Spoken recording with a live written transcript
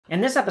In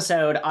this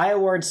episode, I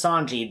award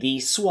Sanji the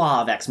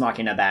Suave Ex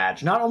Machina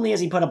badge. Not only has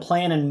he put a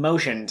plan in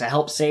motion to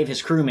help save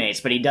his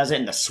crewmates, but he does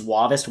it in the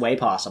suavest way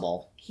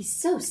possible. He's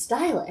so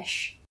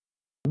stylish.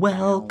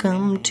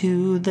 Welcome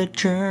to the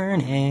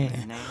journey.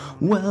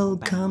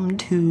 Welcome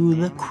to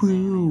the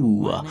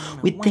crew.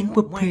 We think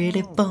we're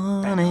pretty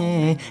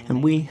funny,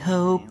 and we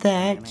hope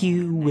that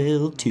you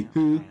will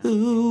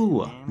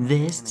too.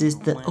 This is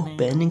the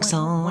opening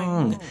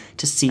song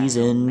to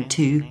season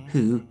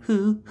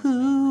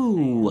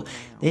 2.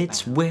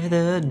 It's where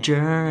the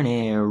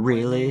journey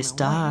really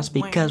starts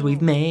because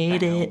we've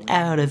made it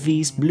out of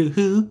East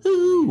Blue.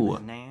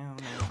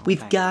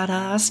 We've got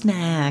our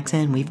snacks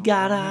and we've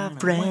got our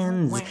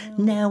friends.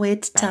 Now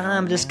it's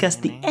time to discuss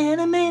the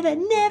anime that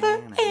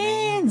never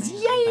ends.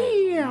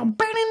 Yeah!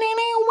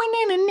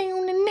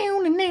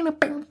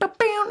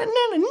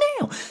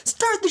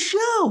 Start the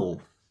show!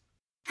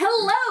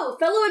 Hello,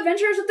 fellow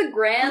adventurers with the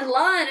Grand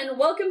Line, and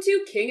welcome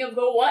to King of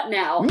the What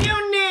Now?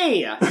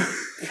 Mutiny!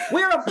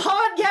 We're a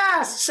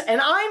podcast, and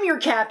I'm your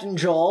Captain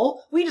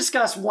Joel. We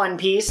discuss One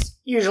Piece,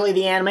 usually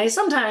the anime,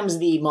 sometimes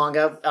the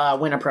manga,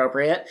 when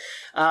appropriate.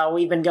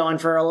 We've been going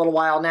for a little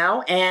while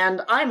now,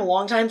 and I'm a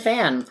longtime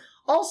fan.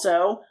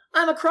 Also,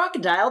 I'm a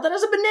crocodile that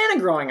has a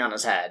banana growing on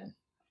his head.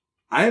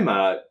 I'm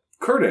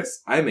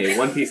Curtis. I'm a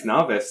One Piece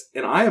novice,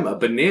 and I am a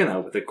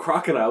banana with a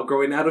crocodile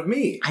growing out of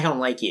me. I don't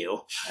like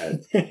you.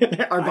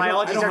 Our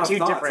biologies are too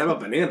different. I'm a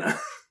banana.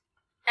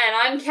 And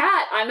I'm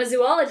Kat. I'm a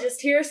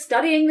zoologist here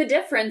studying the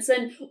difference,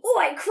 and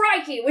oi,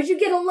 crikey, would you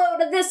get a load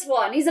of this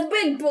one? He's a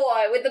big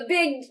boy with the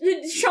big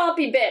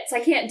chompy bits. I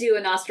can't do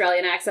an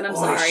Australian accent, I'm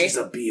sorry. She's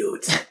a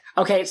beaut.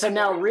 Okay, so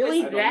now really...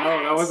 I don't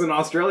know, that wasn't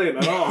Australian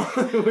at all.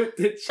 With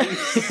the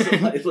cheese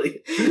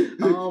slightly.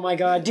 Oh my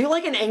god. Do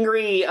like an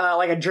angry,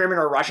 like a German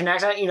or Russian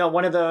accent? You know,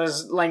 one of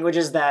those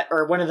languages that,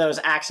 or one of those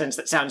accents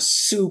that sounds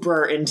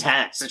super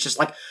intense. It's just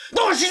like,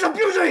 oh, she's a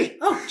beauty!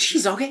 Oh,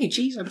 jeez, okay,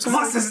 jeez, I'm sorry.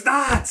 What is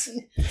that?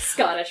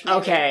 Scottish, maybe.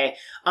 Okay,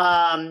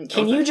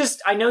 can you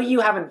just, I know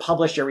you haven't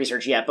published your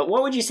research yet, but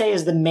what would you say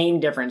is the main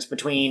difference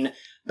between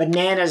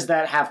bananas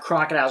that have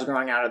crocodiles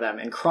growing out of them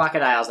and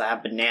crocodiles that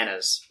have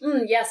bananas?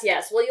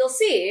 Yes. Well, you'll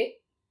see.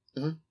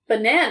 Mm-hmm.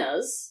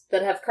 Bananas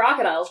that have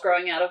crocodiles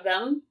growing out of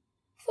them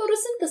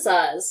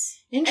photosynthesize.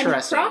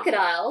 Interesting. And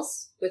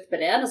crocodiles with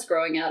bananas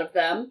growing out of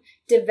them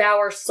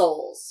devour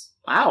souls.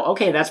 Wow,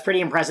 okay, that's pretty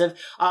impressive.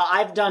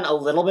 I've done a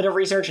little bit of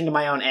research into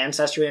my own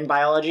ancestry in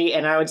biology,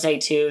 and I would say,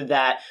 too,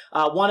 that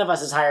one of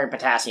us is higher in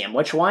potassium.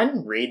 Which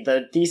one? Read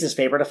the thesis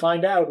paper to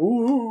find out.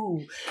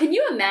 Ooh. Can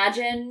you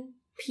imagine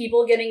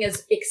people getting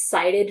as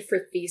excited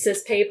for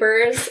thesis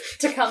papers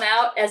to come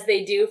out as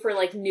they do for,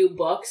 like, new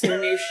books or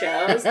new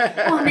shows?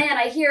 Oh, man,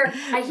 I hear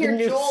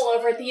Joel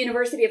over at the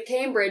University of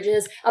Cambridge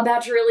is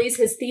about to release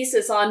his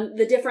thesis on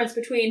the difference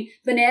between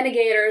banana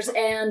gators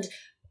and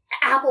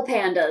apple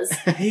pandas.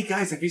 Hey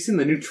guys, have you seen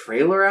the new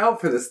trailer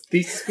out for this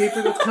thesis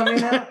paper that's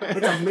coming out?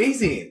 It's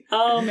amazing.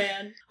 Oh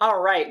man.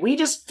 Alright, we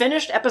just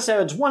finished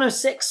episodes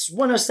 106,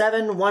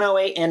 107,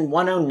 108, and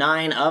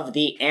 109 of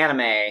the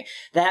anime.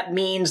 That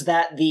means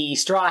that the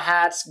Straw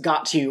Hats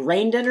got to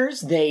rain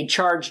dinners, they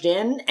charged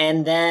in,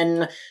 and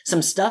then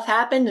some stuff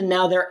happened, and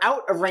now they're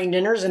out of rain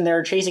dinners and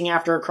they're chasing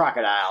after a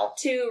crocodile.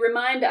 To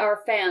remind our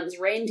fans,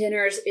 Rain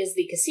Dinners is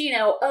the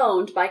casino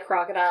owned by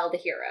Crocodile the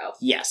Hero.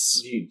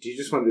 Yes. Do you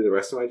just want to do the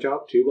rest of my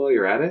job too while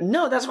you're at it?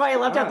 No, that's why I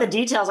left out the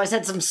details. I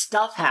said some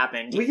stuff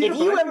happened. Well,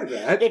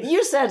 yeah, if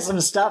you said some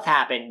stuff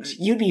happened,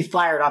 you'd be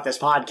fired off this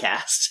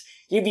podcast.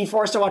 You'd be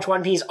forced to watch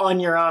One Piece on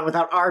your own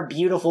without our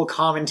beautiful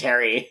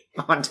commentary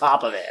on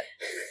top of it.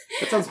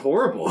 That sounds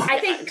horrible. I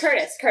think,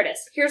 Curtis,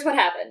 here's what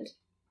happened.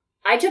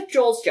 I took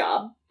Joel's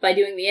job by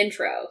doing the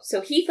intro,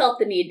 so he felt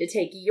the need to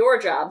take your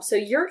job, so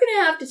you're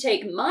gonna have to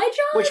take my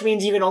job? Which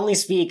means you can only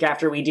speak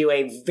after we do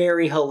a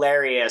very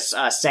hilarious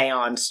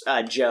seance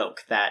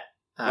joke that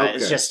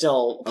is just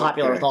still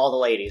popular with all the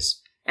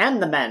ladies.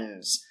 And the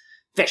men's.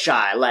 Fish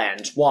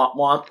Island, womp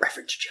womp,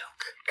 reference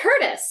joke.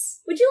 Curtis,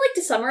 would you like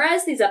to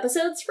summarize these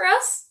episodes for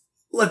us?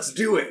 Let's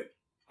do it!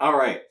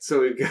 Alright,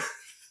 so we've got...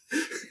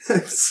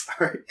 I'm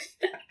sorry.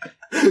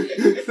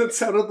 That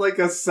sounded like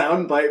a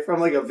soundbite from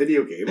like a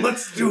video game.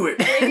 Let's do it!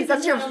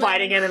 That's your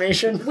fighting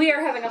animation. We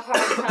are having a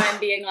hard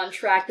time being on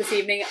track this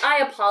evening.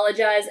 I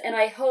apologize, and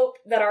I hope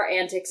that our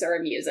antics are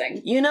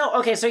amusing. You know,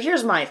 okay, so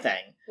here's my thing.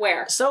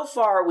 Where? So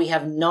far, we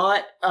have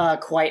not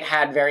quite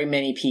had very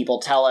many people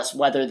tell us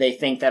whether they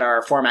think that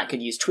our format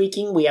could use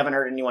tweaking. We haven't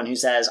heard anyone who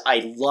says,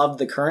 I love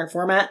the current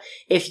format.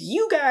 If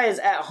you guys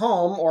at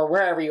home, or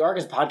wherever you are,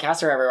 because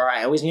podcasts are everywhere,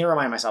 I always need to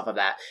remind myself of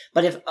that.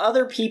 But if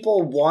other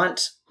people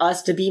want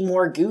us to be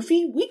more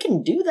goofy, we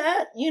can do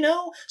that, you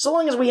know? So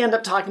long as we end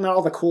up talking about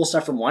all the cool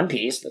stuff from One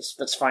Piece,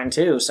 that's fine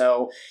too.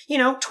 So, you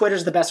know,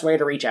 Twitter's the best way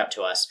to reach out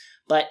to us.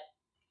 But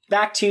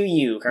back to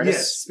you, Curtis.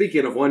 Yes,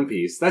 speaking of One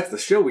Piece, that's the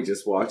show we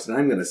just watched, and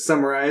I'm going to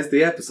summarize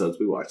the episodes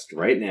we watched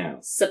right now.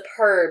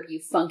 Superb,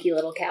 you funky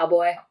little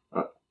cowboy.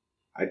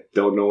 I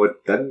don't know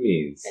what that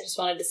means. I just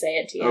wanted to say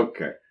it to you.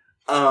 Okay.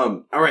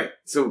 Alright,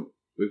 so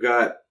we've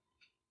got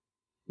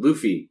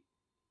Luffy.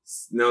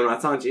 No,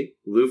 not Sanji.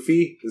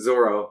 Luffy,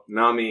 Zoro,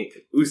 Nami,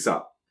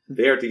 Usopp.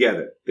 They are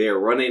together. They are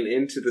running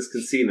into this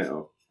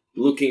casino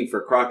looking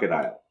for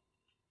Crocodile.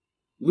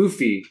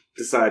 Luffy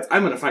decides,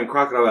 I'm going to find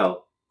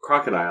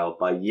Crocodile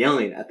by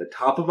yelling at the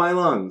top of my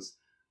lungs,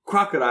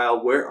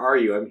 Crocodile, where are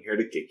you? I'm here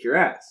to kick your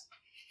ass.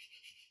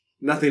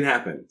 Nothing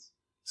happens.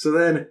 So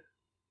then,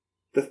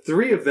 the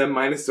three of them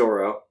minus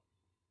Zoro,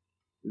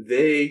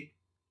 they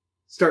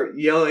start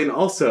yelling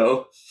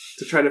also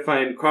to try to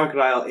find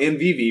Crocodile and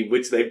Vivi,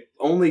 which they've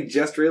only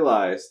just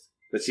realized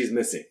that she's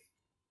missing.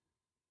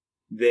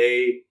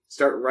 They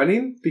start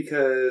running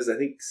because I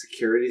think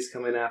security's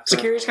coming after them.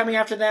 Security's coming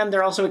after them.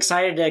 They're also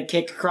excited to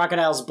kick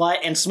Crocodile's butt,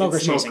 and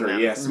Smoker's chasing them.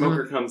 Yeah,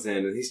 Smoker comes in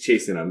and he's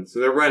chasing them. So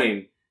they're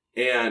running,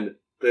 and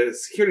the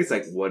security's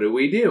like, what do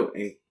we do?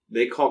 And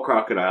they call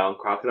Crocodile, and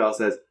Crocodile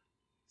says,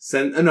 it's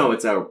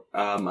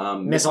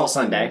Miss All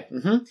Sunday.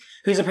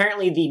 Who's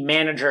apparently the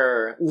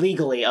manager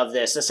legally of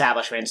this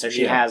establishment, so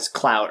she has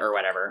clout or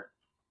whatever.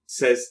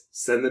 Says,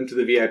 send them to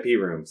the VIP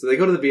room. So they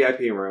go to the VIP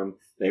room,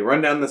 they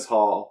run down this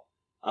hall,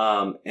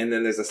 and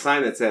then there's a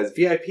sign that says,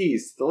 VIPs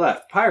to the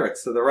left,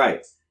 pirates to the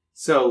right.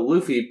 So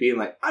Luffy, being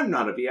like, I'm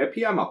not a VIP,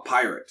 I'm a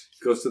pirate,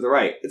 goes to the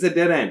right. It's a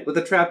dead end with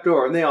a trap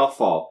door, and they all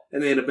fall.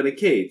 And they end up in a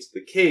cage.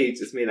 The cage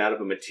is made out of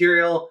a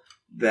material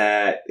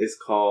that is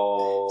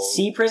called...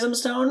 Sea Prism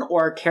Stone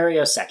or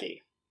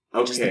Karyoseki,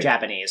 which is the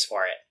Japanese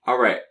for it.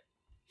 Alright.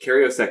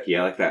 Karyoseki,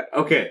 I like that.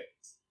 Okay.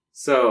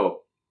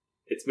 So,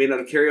 it's made out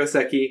of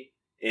Karyoseki,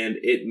 and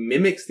it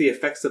mimics the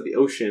effects of the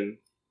ocean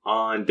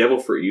on devil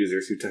fruit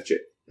users who touch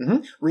it.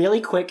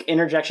 Really quick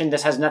interjection.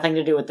 This has nothing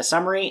to do with the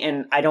summary,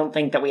 and I don't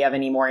think that we have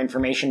any more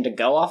information to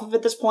go off of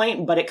at this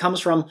point, but it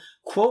comes from,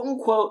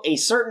 quote-unquote, a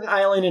certain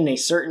island in a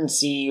certain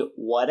sea,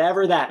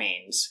 whatever that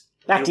means.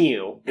 Back to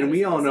you. And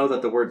we all know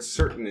that the word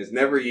certain is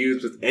never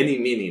used with any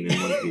meaning in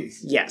One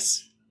Piece.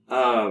 Yes.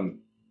 So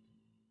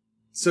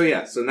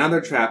now they're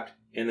trapped,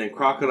 and then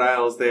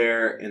Crocodile's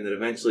there, and then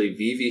eventually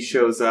Vivi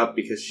shows up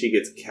because she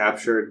gets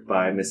captured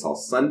by Miss All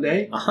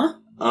Sunday.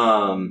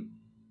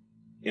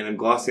 And I'm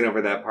glossing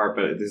over that part,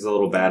 but there's a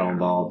little battle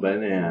involved,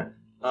 but yeah.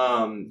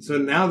 So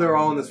now they're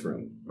all in this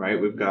room, right?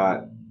 We've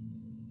got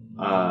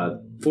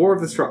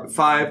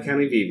 5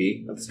 counting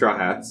Vivi of the Straw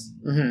Hats.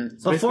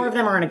 So 4 of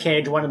them are in a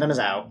cage, 1 of them is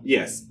out.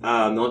 Yes. The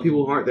only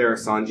people who aren't there are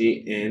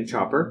Sanji and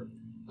Chopper.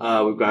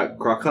 We've got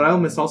Crocodile,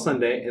 Miss All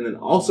Sunday, and then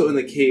also in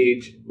the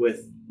cage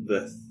with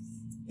the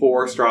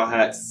 4 Straw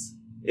Hats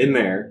in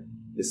there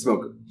is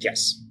Smoker.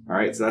 Yes.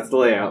 Alright, so that's the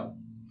layout.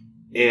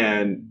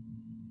 And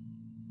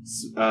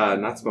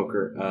not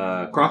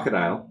Smoker,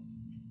 Crocodile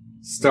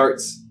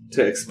starts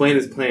to explain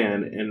his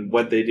plan, and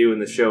what they do in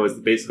the show is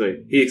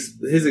basically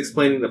his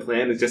explaining the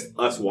plan is just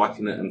us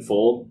watching it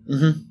unfold.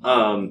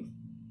 And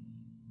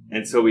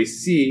so we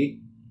see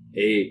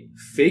a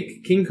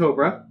fake King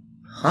Cobra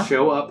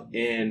show up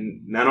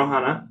in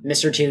Nanohana.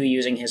 Mr. 2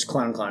 using his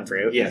clone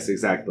fruit. Yes,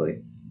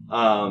 exactly.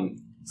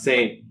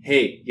 Saying,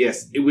 hey,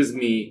 yes, it was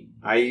me.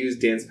 I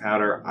used dance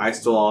powder. I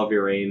stole all of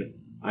your rain.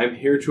 I'm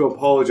here to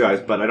apologize,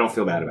 but I don't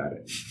feel bad about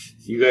it.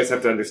 You guys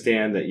have to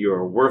understand that you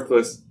are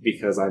worthless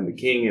because I'm the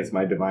king. It's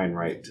my divine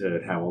right to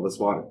have all this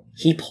water.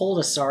 He pulled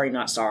a sorry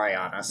not sorry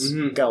on us.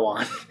 Go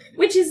on.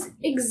 Which is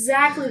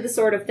exactly the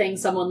sort of thing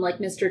someone like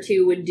Mr.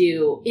 2 would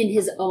do in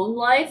his own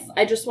life.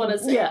 I just want to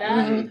say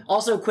that.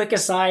 Also, quick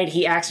aside,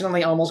 he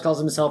accidentally almost calls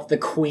himself the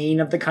queen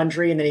of the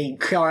country, and then he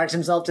corrects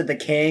himself to the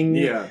king.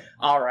 Yeah.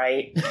 All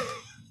right.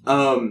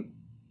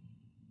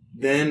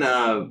 Then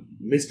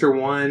Mr.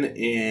 1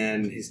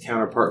 and his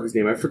counterpart, whose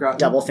name I forgot.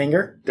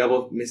 Doublefinger?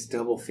 Miss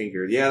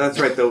Doublefinger. Yeah, that's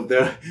right.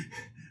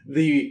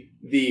 The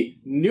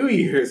New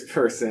Year's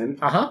person.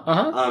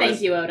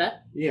 Thank you, Oda.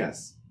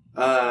 Yes.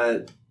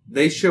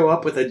 They show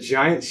up with a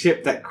giant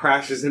ship that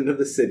crashes into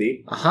the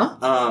city.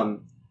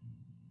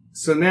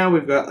 So now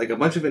we've got like a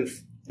bunch of an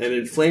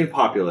inflamed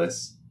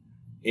populace,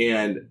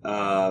 and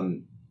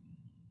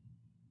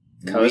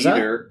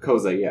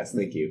Koza, yes,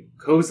 thank you.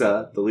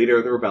 Koza, the leader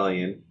of the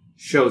rebellion,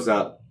 shows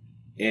up,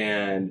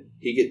 and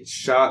he gets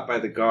shot by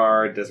the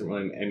guard.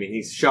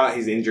 He's shot,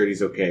 he's injured,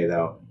 he's okay,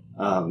 though.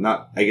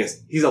 I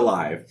guess, he's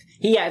alive.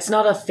 Yeah, it's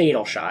not a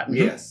fatal shot.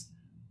 Yes.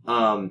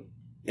 And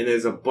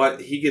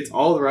he gets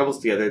all the rebels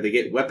together, they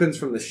get weapons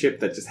from the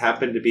ship that just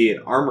happened to be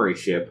an armory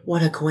ship.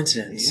 What a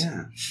coincidence.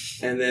 Yeah.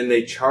 And then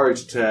they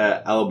charge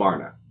to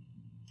Alabarna.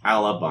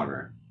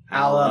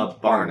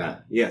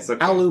 Yes,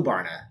 okay.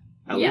 Alubarna.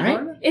 Yeah,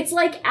 right? It's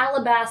like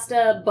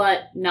Alabasta,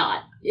 but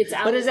not. It's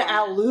But is it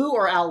Alu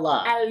or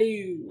Alla?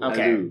 Alu.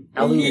 Okay.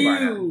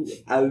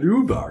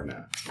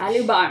 Alubarna.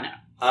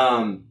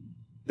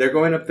 They're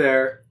going up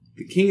there.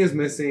 The king is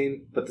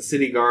missing, but the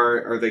city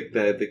guard, or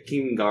the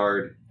king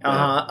guard.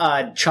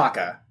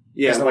 Chaka.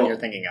 Yeah, is the one you're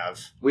thinking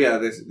of. Well, yeah,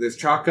 there's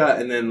Chaka,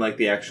 and then like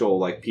the actual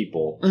like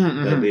people,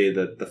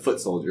 the foot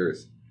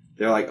soldiers.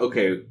 They're like,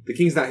 okay, the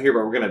king's not here,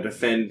 but we're gonna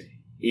defend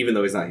even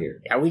though he's not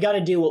here. Yeah, we got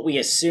to do what we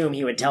assume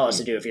he would tell us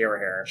to do if he were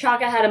here.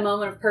 Chaka had a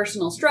moment of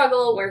personal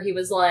struggle where he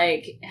was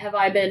like, have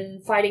I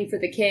been fighting for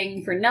the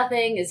king for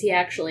nothing? Is he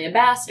actually a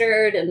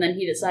bastard? And then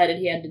he decided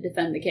he had to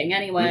defend the king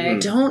anyway.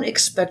 Don't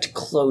expect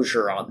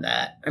closure on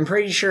that. I'm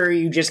pretty sure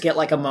you just get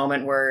like a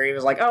moment where he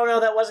was like, oh no,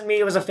 that wasn't me,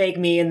 it was a fake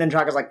me, and then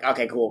Chaka's like,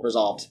 okay, cool,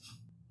 resolved.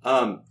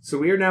 So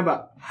we are now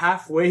about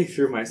halfway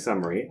through my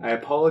summary. I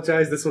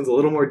apologize, this one's a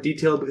little more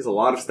detailed because a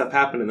lot of stuff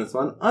happened in this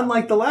one.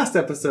 Unlike the last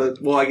episode,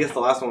 well, I guess the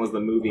last one was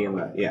the movie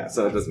and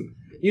so it doesn't,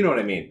 you know what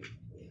I mean.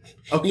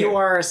 Okay. You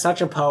are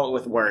such a poet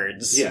with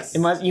words. Yes.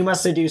 You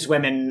must seduce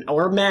women,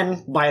 or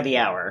men, by the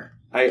hour.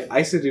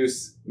 I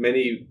seduce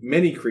many,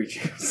 many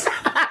creatures.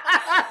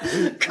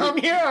 Come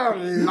here,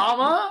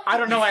 llama! I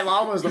don't know why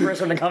llama was the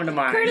first one to come to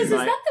mind. Curtis, is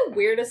that the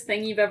weirdest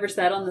thing you've ever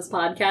said on this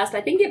podcast?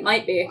 I think it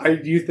might be.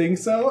 Do you think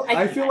so?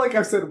 I feel like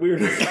I've said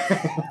weirder.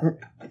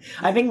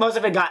 I think most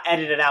of it got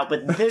edited out,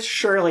 but this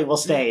surely will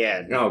stay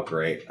in. Oh,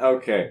 great.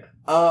 Okay.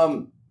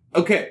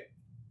 Okay.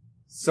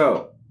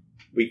 So,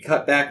 we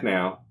cut back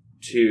now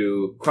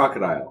to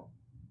Crocodile.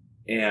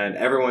 And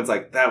everyone's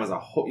like, that was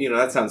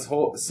that sounds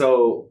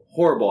so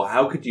horrible.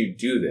 How could you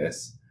do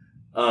this?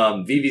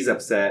 Vivi's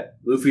upset.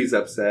 Luffy's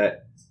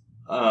upset.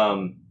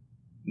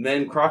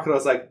 Then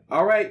Crocodile's like,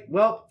 all right,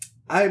 well,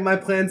 my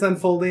plan's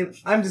unfolding.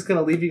 I'm just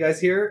gonna leave you guys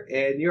here,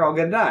 and you're all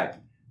gonna die.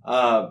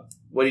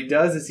 What he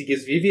does is he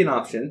gives Vivi an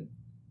option.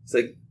 It's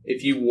like,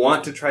 if you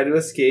want to try to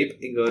escape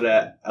and go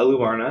to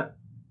Aluvarna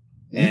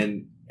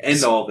and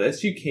end all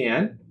this, you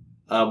can.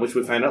 Which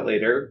we find out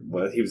later,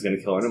 he was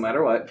gonna kill her no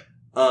matter what.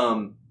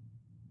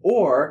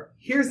 Or,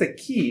 here's a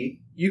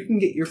key. You can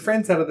get your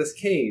friends out of this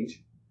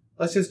cage.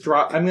 Let's just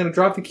I'm gonna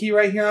drop the key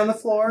right here on the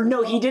floor.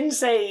 No, he didn't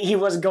say he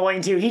was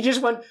going to. He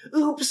just went,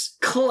 oops,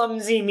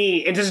 clumsy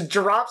me. It just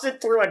drops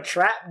it through a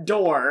trap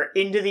door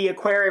into the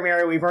aquarium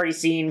area we've already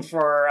seen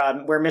for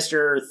where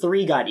Mr.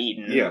 3 got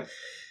eaten. Yeah.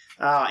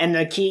 And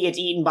the key gets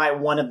eaten by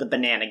one of the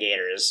banana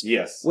gators.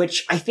 Yes.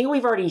 Which I think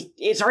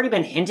it's already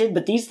been hinted,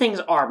 but these things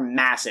are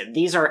massive.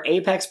 These are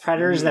apex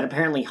predators that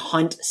apparently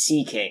hunt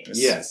sea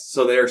kings. Yes,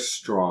 so they're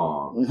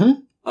strong.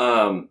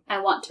 Mm-hmm. I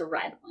want to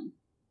ride one.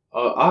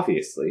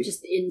 Obviously.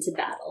 Just into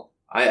battle.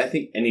 I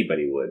think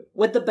anybody would.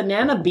 Would the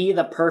banana be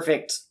the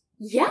perfect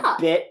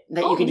bit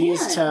that you could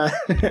use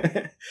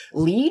to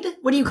lead?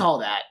 What do you call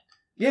that?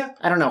 Yeah.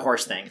 I don't know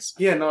horse things.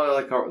 Yeah,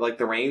 no, like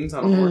the reins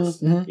on a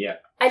horse. Mm-hmm. Yeah.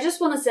 I just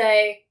want to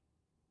say,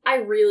 I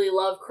really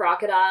love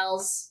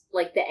crocodiles,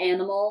 like the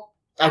animal,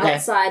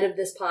 outside of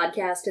this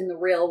podcast in the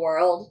real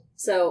world.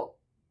 So,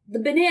 the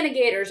banana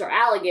gators are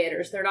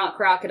alligators. They're not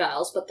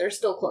crocodiles, but they're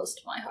still close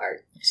to my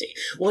heart. I see.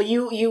 Well,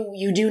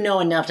 you do know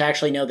enough to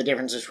actually know the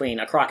difference between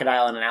a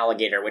crocodile and an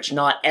alligator, which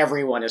not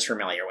everyone is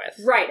familiar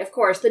with. Right, of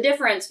course. The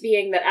difference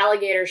being that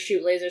alligators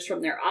shoot lasers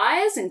from their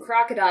eyes, and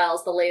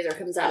crocodiles, the laser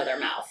comes out of their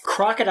mouth.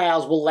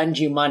 Crocodiles will lend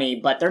you money,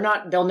 but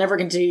they'll never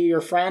consider you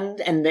your friend,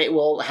 and they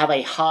will have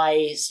a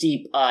high,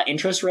 steep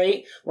interest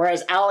rate,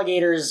 whereas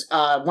alligators,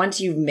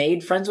 once you've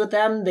made friends with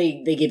them,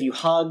 they give you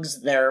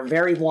hugs, they're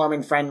very warm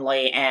and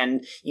friendly,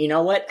 and you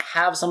know what?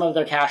 Have some of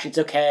their cash, it's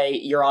okay,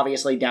 you're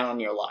obviously down on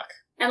your luck.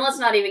 And let's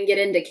not even get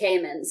into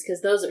caimans,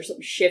 because those are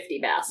some shifty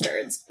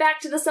bastards. Back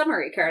to the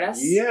summary, Curtis.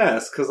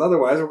 Yes, because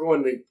otherwise we're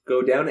going to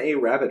go down a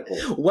rabbit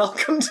hole.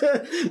 Welcome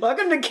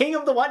to King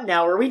of the What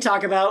Now, where we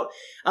talk about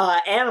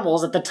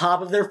animals at the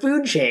top of their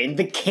food chain,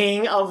 the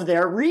king of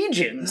their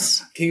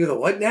regions. King of the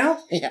What Now?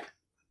 Yeah.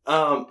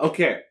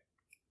 Okay.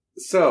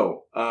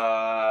 So,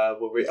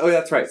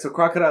 that's right. So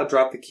Crocodile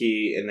dropped the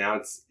key, and now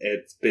it's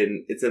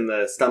in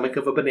the stomach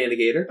of a banana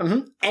gator.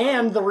 Mm-hmm.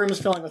 And the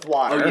room's filling with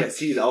water. Oh yes,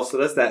 he also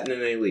does that,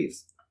 and then he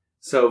leaves.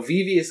 So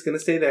Vivi is going to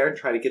stay there and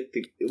try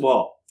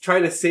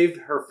to save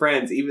her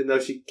friends, even though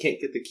she can't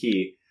get the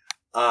key.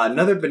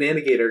 Another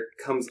banana gator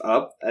comes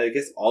up. I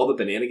guess all the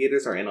banana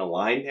gators are in a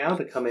line now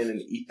to come in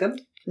and eat them.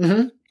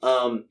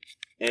 Mm-hmm.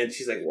 And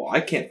she's like, well,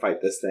 I can't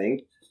fight this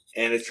thing.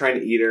 And it's trying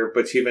to eat her,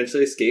 but she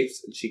eventually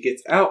escapes, and she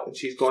gets out, and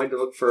she's going to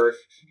look for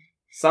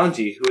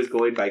Sanji, who is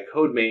going by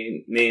code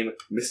name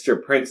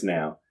Mr. Prince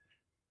now.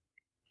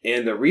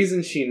 And the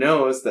reason she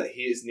knows that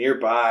he is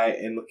nearby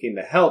and looking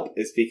to help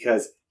is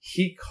because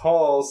he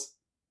calls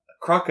a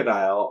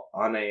crocodile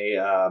on a...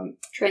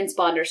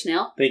 transponder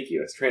snail. Thank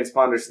you, a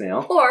transponder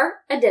snail.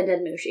 Or a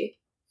Dendenmushi.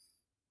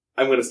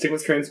 I'm going to stick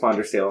with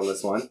transponder snail on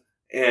this one.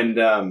 And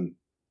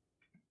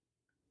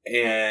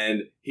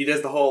he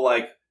does the whole,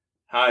 like,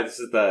 hi, this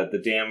is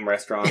the damn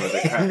restaurant or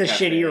the the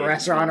shitty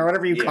restaurant or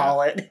whatever you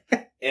call it.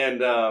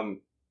 And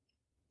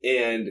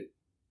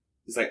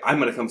he's like, I'm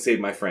gonna come save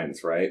my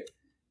friends, right?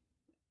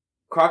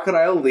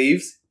 Crocodile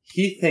leaves.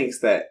 He thinks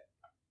that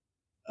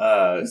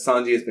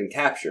Sanji has been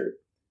captured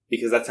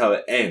because that's how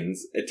it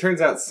ends. It turns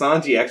out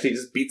Sanji actually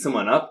just beat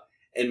someone up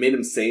and made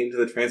him say to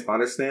the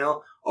transponder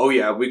snail, oh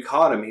yeah, we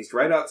caught him. He's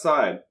right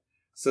outside.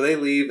 So they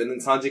leave, and then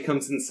Sanji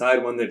comes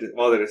inside while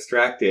they're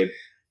distracted.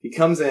 He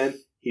comes in.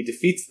 He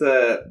defeats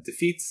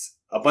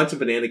a bunch of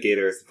banana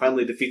gators,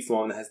 finally defeats the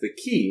one that has the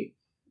key.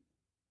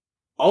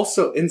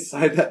 Also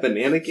inside that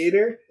banana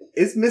gator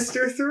is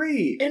Mr.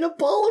 3. In a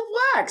ball of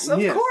wax,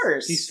 of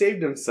course. He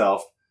saved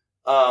himself.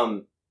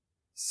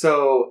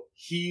 So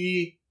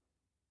he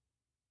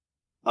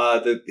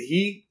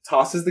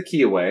tosses the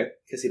key away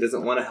because he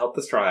doesn't want to help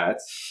the Straw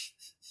Hats.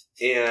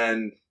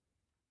 And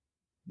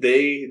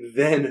they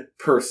then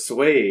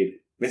persuade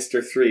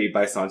Mr. 3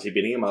 by Sanji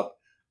beating him up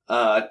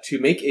to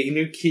make a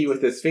new key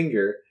with his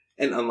finger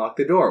and unlock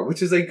the door,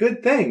 which is a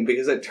good thing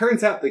because it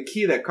turns out the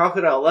key that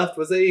Crocodile left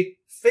was a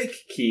fake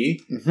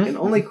key, and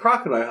only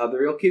Crocodile had the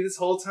real key this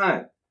whole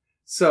time.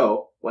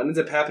 So, what ends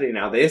up happening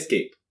now? They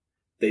escape.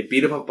 They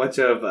beat up a bunch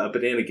of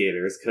banana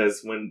gators,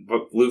 because when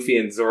Luffy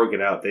and Zoro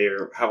get out, they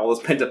have all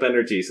this pent-up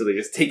energy, so they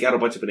just take out a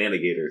bunch of banana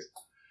gators.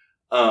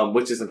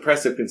 Which is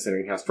impressive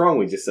considering how strong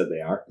we just said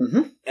they are.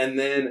 And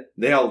then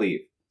they all leave.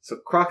 So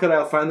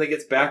Crocodile finally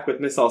gets back with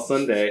Miss All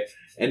Sunday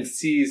and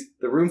sees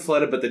the room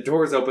flooded, but the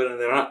door's open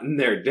and they're not, and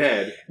they're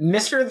dead.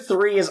 Mr.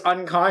 3 is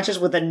unconscious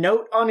with a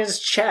note on his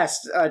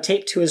chest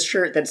taped to his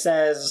shirt that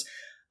says,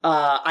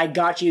 I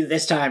got you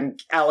this time,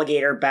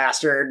 alligator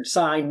bastard,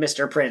 signed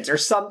Mr. Prince, or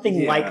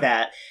something like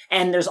that.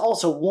 And there's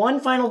also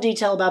one final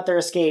detail about their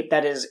escape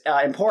that is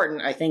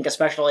important, I think,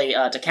 especially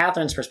to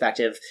Catherine's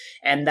perspective,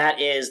 and that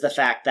is the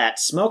fact that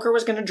Smoker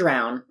was going to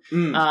drown.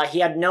 He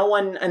had no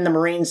one in the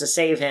Marines to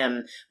save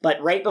him,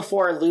 but right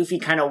before Luffy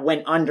kind of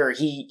went under,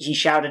 he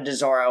shouted to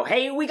Zoro,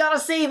 hey, we gotta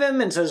save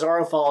him! And so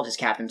Zoro followed his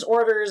captain's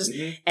orders,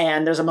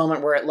 and there's a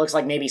moment where it looks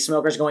like maybe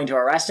Smoker's going to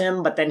arrest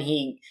him, but then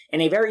he, in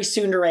a very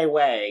tsundere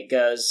way,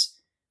 goes,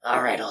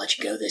 all right, I'll let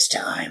you go this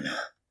time.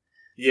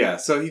 Yeah,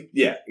 so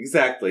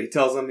exactly. He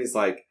tells them, he's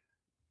like,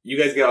 you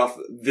guys get off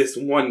this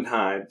one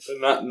time,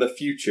 but not in the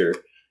future.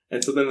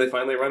 And so then they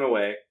finally run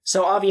away.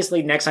 So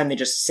obviously next time they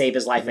just save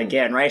his life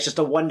again, right? It's just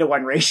a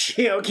 1-to-1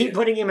 ratio. Keep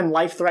putting him in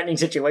life-threatening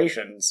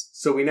situations.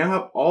 So we now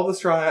have all the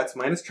Straw Hats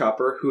minus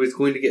Chopper, who is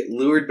going to get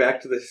lured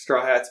back to the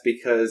Straw Hats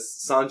because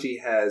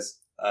Sanji has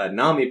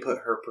Nami put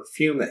her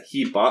perfume that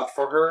he bought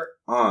for her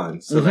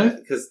on. So that,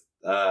 because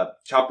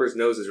Chopper's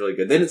nose is really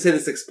good. They didn't say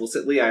this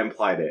explicitly, I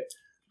implied it.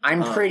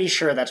 I'm pretty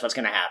sure that's what's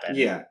going to happen.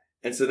 Yeah.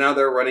 And so now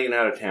they're running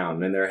out of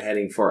town, and they're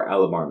heading for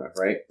Alabasta,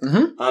 right?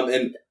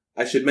 And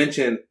I should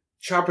mention,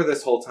 Chopper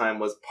this whole time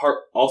was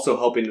also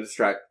helping to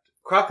distract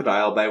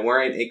Crocodile by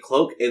wearing a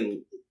cloak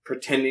and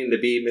pretending to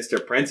be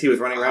Mr. Prince. He was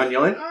running around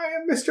yelling, I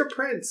am Mr.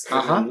 Prince!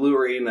 And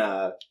luring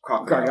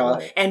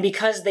Crocodile. And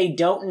because they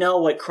don't know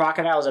what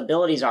Crocodile's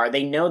abilities are,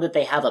 they know that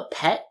they have a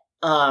pet.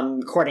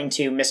 According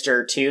to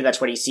Mr. 2,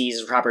 that's what he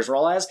sees Chopper's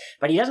role as.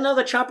 But he doesn't know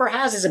that Chopper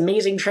has his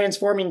amazing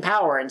transforming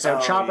power, and so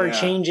Chopper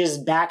changes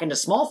back into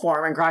small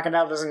form, and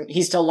Crocodile doesn't...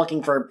 He's still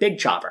looking for Big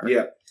Chopper.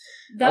 Yeah.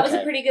 That was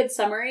a pretty good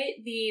summary.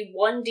 The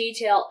one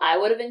detail I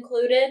would have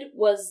included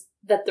was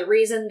that the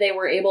reason they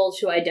were able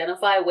to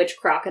identify which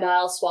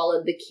crocodile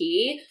swallowed the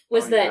key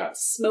was that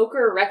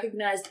Smoker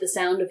recognized the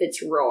sound of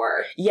its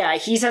roar. Yeah,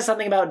 he says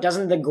something about,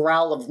 doesn't the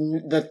growl of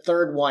the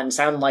third one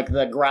sound like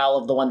the growl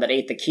of the one that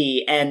ate the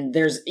key? And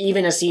there's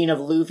even a scene of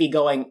Luffy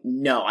going,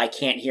 no, I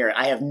can't hear it.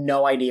 I have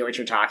no idea what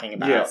you're talking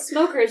about. Yeah.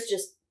 Smoker is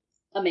just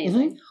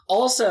amazing.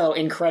 Also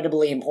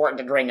incredibly important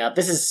to bring up.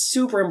 This is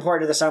super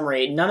important to the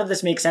summary. None of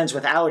this makes sense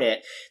without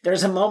it.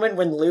 There's a moment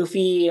when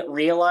Luffy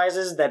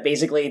realizes that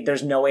basically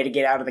there's no way to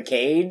get out of the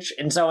cage.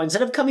 And so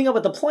instead of coming up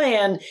with a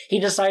plan, he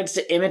decides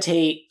to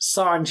imitate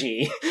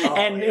Sanji.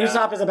 And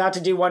Usopp is about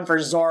to do one for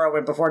Zoro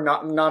before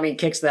Nami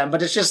kicks them.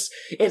 But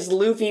it's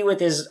Luffy with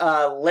his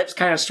lips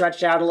kind of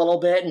stretched out a little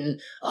bit. And,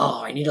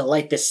 I need to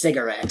light this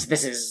cigarette.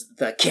 This is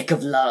the kick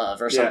of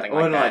love or something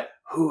like that.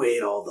 Who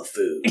ate all the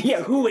food?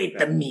 Yeah, who ate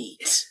the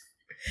meat?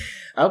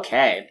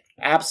 Okay,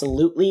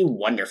 absolutely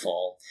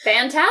wonderful.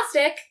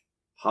 Fantastic.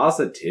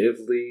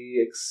 Positively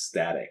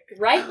ecstatic.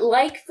 Right,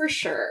 like for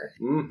sure.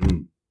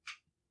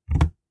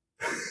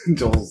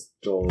 Joel's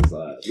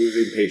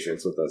losing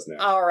patience with us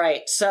now. All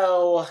right,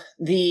 so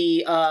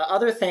the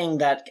other thing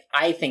that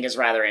I think is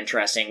rather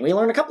interesting, we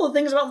learned a couple of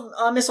things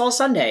about Miss All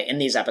Sunday in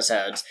these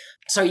episodes.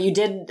 So you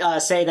did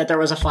say that there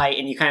was a fight,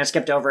 and you kind of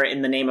skipped over it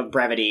in the name of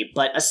brevity,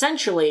 but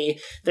essentially,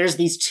 there's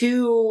these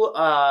two,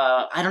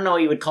 I don't know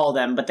what you would call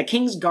them, but the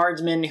King's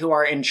Guardsmen who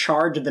are in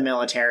charge of the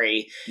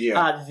military,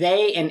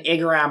 they and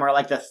Igaram are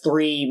like the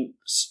three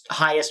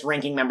highest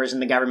ranking members in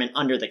the government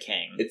under the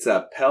king. It's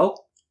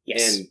Pell?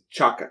 Yes. And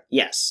Chaka.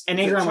 Yes. And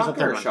Igaram was the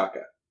third one.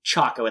 Chaka?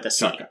 Chaka with a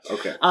C. Chaka,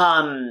 okay.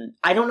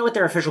 I don't know what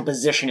their official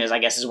position is, I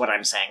guess is what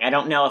I'm saying. I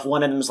don't know if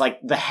one of them's like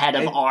the head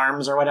of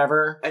arms or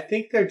whatever. I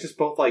think they're just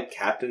both like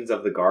captains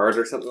of the guard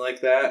or something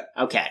like that.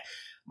 Okay.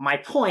 My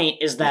point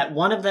is that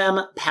one of them,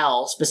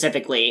 Pell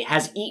specifically,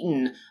 has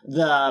eaten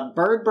the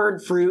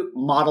bird fruit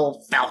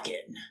model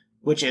falcon,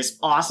 which is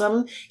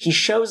awesome. He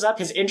shows up,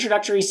 his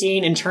introductory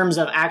scene in terms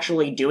of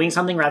actually doing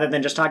something rather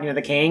than just talking to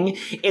the king,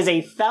 is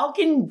a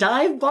falcon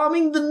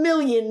dive-bombing the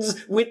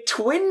millions with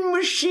twin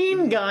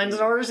machine guns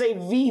in order to save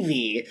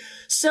Vivi.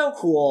 So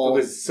cool.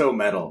 It was so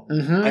metal.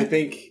 I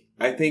think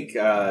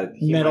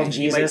Metal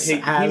Jesus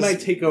he might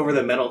take over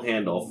the metal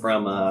handle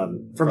from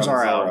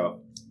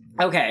Zoro.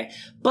 Okay,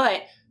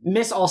 but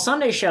Miss All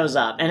Sunday shows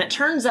up, and it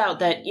turns out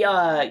that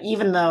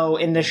even though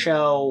in the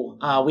show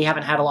we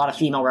haven't had a lot of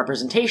female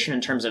representation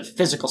in terms of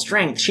physical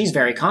strength, she's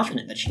very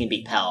confident that she can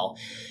beat Pell.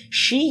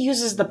 She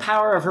uses the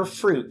power of her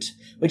fruit,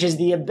 which is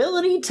the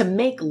ability to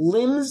make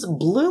limbs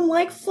bloom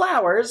like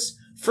flowers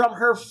from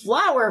her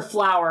flower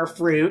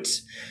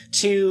fruit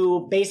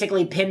to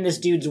basically pin this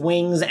dude's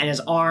wings and his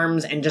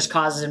arms and just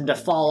causes him to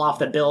fall off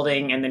the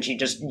building, and then she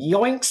just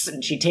yoinks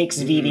and she takes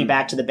Vivi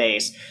back to the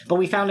base. But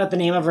we found out the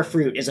name of her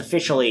fruit is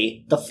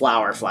officially the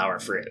flower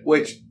fruit.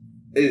 Which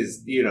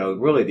is,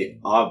 really the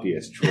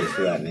obvious choice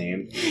for that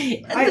name.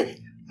 I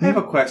have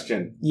a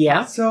question.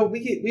 Yeah? So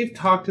we've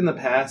talked in the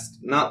past,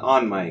 not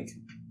on mic,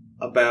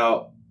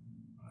 about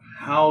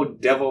how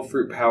devil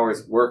fruit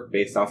powers work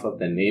based off of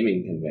the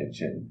naming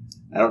convention.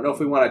 I don't know if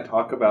we want to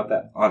talk about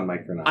that on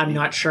mic or not. I'm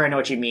not sure I know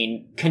what you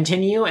mean.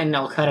 Continue, and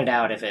I'll cut it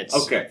out if it's...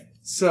 Okay,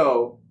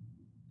 so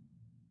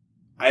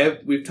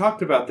we've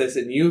talked about this,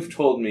 and you've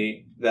told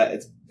me that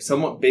it's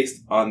somewhat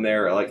based on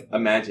their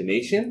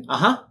imagination.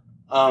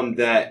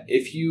 That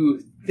if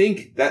you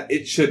think that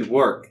it should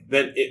work,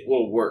 then it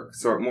will work,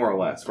 sort more or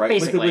less, right?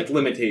 Basically. With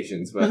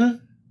limitations,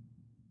 but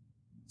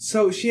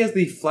so she has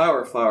the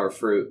flower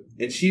fruit,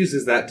 and she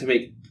uses that to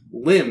make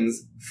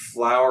limbs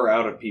flower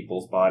out of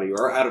people's body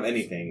or out of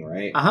anything,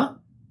 right?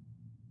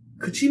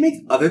 Could she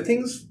make other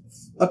things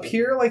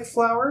appear like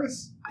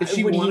flowers? If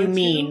she what do you wanted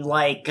mean, to?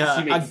 like Could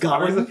she make a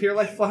flowers gun? appear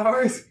like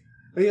flowers?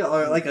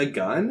 Or like a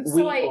gun?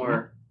 So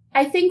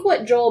I think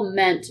what Joel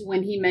meant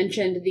when he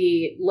mentioned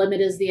the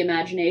limit is the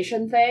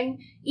imagination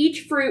thing,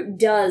 each fruit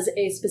does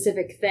a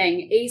specific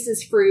thing.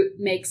 Ace's fruit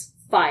makes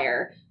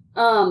fire.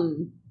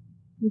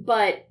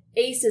 But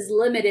Ace is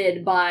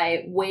limited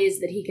by ways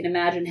that he can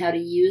imagine how to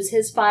use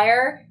his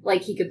fire.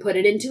 Like, he could put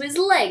it into his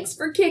legs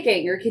for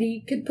kicking, or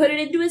he could put it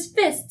into his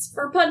fists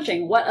for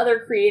punching. What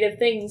other creative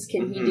things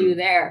can he do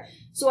there?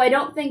 So I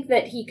don't think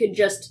that he could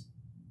just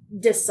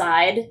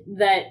decide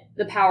that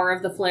the power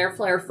of the flare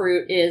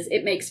fruit is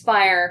it makes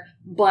fire,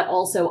 but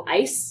also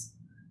ice.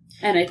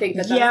 And I think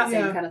that that's the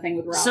same kind of thing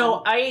with Robin.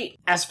 So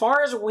as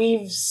far as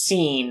we've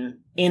seen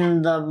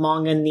in the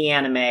manga and the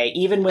anime,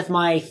 even with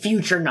my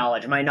future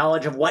knowledge, my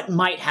knowledge of what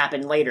might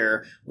happen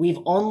later, we've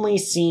only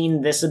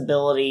seen this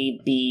ability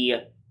be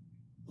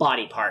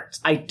body parts.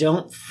 I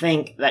don't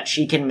think that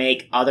she can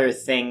make other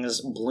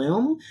things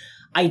bloom.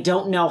 I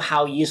don't know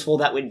how useful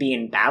that would be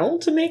in battle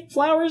to make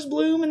flowers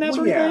bloom and that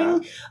sort of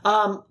thing.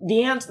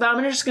 The answer,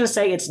 I'm just going to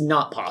say it's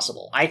not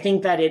possible. I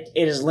think that it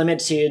is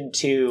limited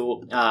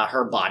to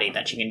her body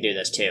that she can do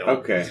this to.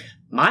 Okay.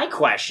 My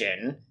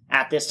question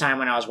at this time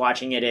when I was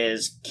watching it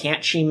is,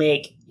 can't she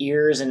make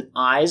ears and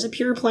eyes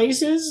appear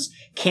places?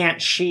 Can't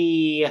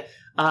she,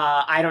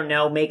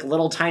 make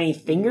little tiny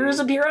fingers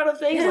appear out of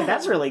things? Like,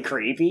 that's really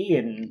creepy.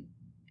 And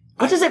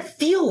what does it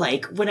feel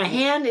like when a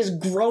hand is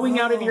growing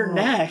out of your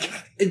neck?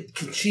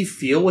 Can she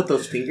feel what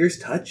those fingers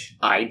touch?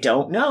 I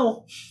don't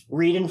know.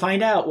 Read and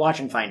find out. Watch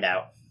and find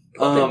out.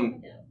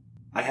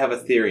 I have a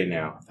theory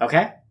now.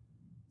 Okay.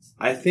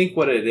 I think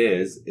what it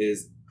is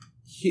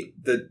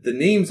the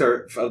names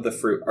of the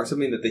fruit are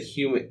something that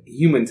the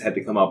humans had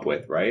to come up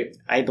with, right?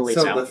 I believe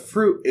so. So the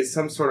fruit is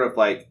some sort of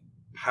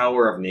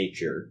power of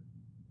nature.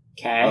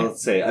 Okay.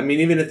 Let's say. I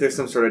mean, even if there's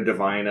some sort of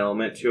divine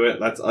element to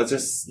it, let's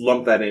just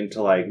lump that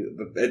into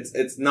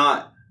it's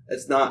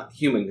not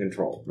human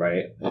controlled,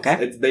 right?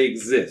 They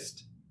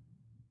exist.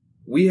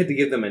 We had to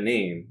give them a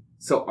name,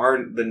 so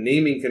the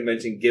naming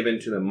convention given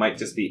to them might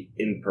just be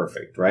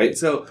imperfect, right?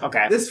 So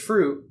this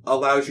fruit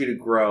allows you to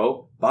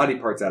grow body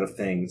parts out of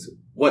things.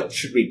 What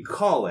should we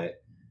call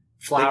it?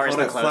 Flowers.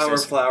 They called it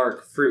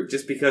flower fruit,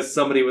 just because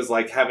somebody was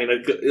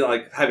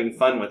having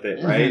fun with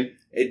it, right?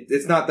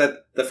 It's not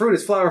that the fruit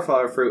is flower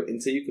fruit,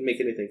 and so you can make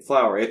anything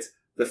flower. It's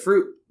the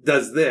fruit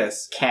does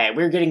this. Okay,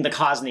 we're getting the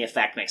cause and the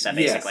effect mixed up,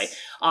 basically. Yes.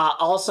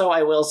 Also,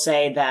 I will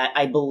say that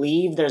I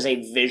believe there's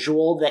a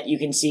visual that you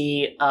can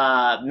see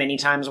many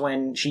times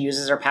when she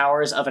uses her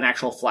powers of an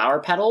actual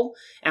flower petal,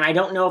 and I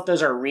don't know if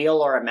those are real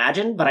or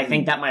imagined, but I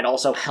think that might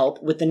also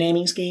help with the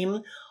naming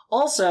scheme.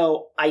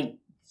 Also,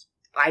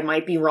 I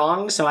might be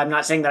wrong, so I'm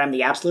not saying that I'm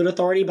the absolute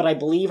authority, but I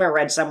believe I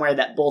read somewhere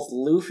that both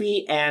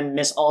Luffy and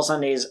Miss All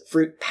Sunday's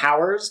fruit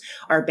powers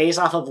are based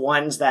off of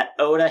ones that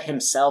Oda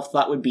himself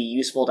thought would be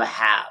useful to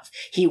have.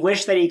 He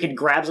wished that he could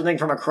grab something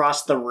from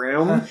across the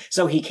room,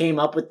 so he came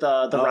up with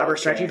the rubber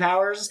stretchy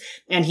powers,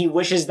 and he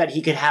wishes that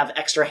he could have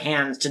extra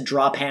hands to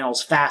draw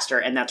panels faster,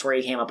 and that's where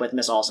he came up with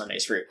Miss All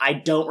Sunday's fruit. I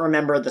don't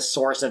remember the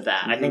source of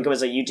that. I think it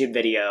was a YouTube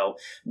video,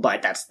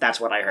 but that's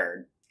what I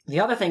heard. The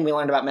other thing we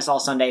learned about Miss All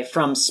Sunday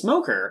from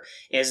Smoker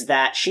is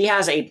that she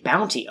has a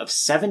bounty of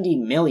 70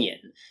 million.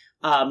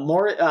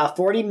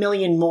 40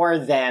 million more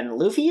than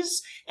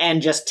Luffy's,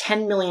 and just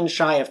 10 million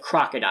shy of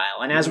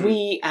Crocodile. And as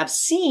we have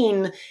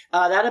seen,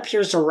 that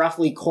appears to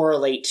roughly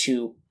correlate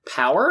to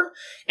power.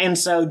 And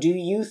so do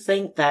you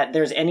think that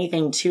there's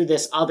anything to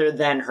this other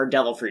than her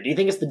devil fruit? Do you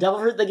think it's the devil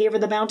fruit that gave her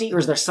the bounty, or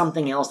is there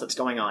something else that's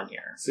going on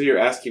here? So you're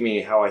asking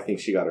me how I think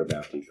she got her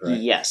bounty,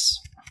 correct? Yes.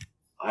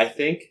 I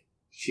think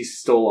she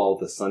stole all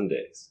the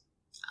Sundays.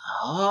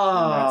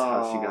 Oh. And that's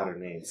how she got her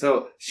name.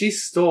 So she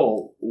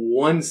stole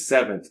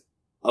 1/7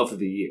 of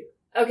the year.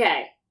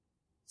 Okay.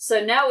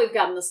 So now we've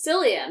gotten the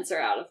silly answer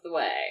out of the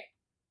way.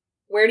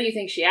 Where do you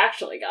think she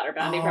actually got her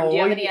bounty from? Do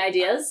you have any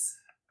ideas?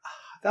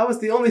 That was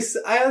the only...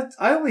 I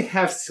only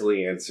have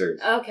silly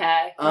answers.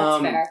 Okay,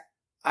 that's fair.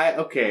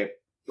 Okay,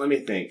 let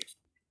me think.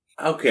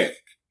 Okay,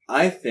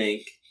 I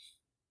think...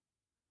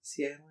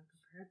 See, I don't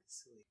compare it to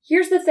silly.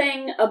 Here's the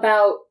thing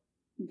about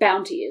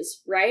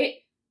bounties, right?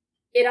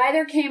 It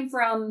either came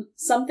from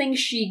something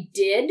she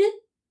did,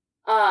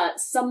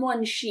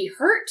 someone she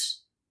hurt,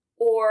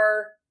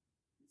 or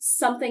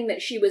something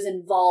that she was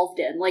involved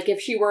in. Like if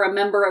she were a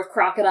member of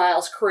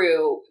Crocodile's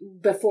crew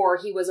before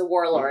he was a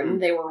warlord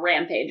and they were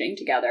rampaging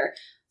together.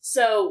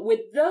 So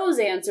with those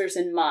answers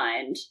in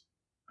mind,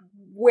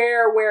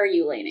 where are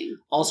you leaning?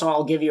 Also,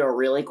 I'll give you a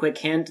really quick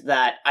hint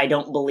that I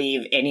don't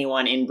believe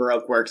anyone in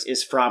Baroque Works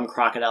is from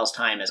Crocodile's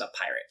time as a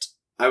pirate.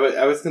 I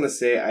was going to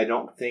say, I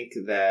don't think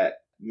that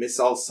Miss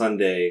All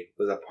Sunday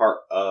was a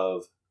part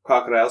of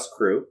Crocodile's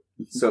crew,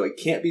 so it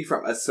can't be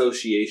from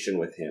association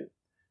with him.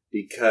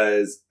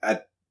 Because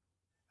by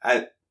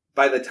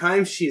the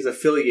time she's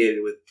affiliated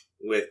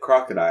with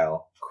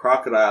Crocodile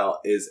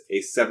is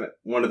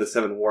one of the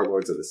 7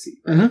 warlords of the sea.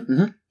 Right? Mm-hmm,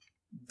 mm-hmm.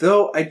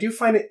 Though I do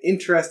find it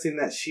interesting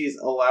that she's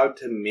allowed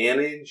to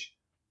manage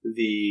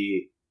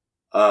the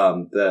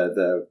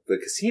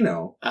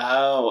casino.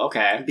 Oh,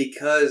 okay.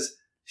 Because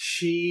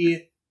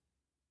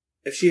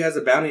if she has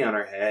a bounty on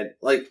her head,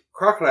 like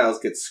Crocodile's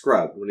get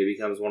scrubbed when he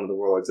becomes one of the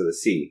warlords of the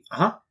sea.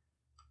 Uh-huh.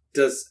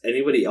 Does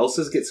anybody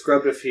else's get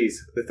scrubbed if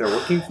they're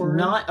working for her?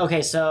 Not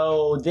okay,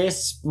 so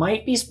this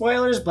might be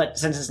spoilers, but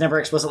since it's never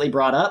explicitly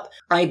brought up,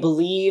 I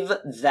believe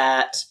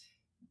that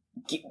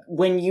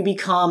when you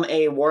become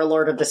a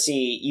warlord of the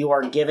sea, you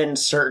are given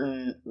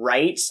certain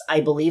rights.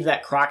 I believe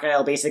that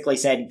Crocodile basically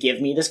said,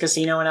 give me this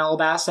casino in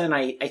Alabasta, and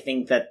I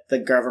think that the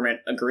government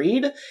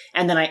agreed.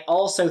 And then I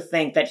also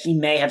think that he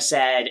may have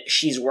said,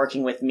 she's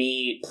working with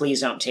me,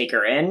 please don't take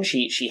her in,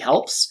 she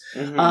helps.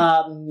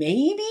 Mm-hmm.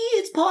 Maybe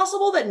it's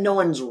possible that no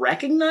one's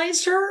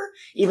recognized her,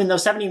 even though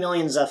 70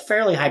 million is a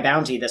fairly high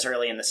bounty this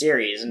early in the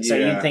series, and so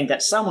you'd think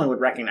that someone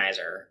would recognize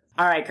her.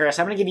 Alright, Chris,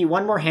 I'm going to give you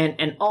one more hint,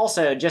 and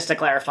also, just to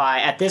clarify,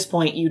 at this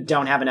point, you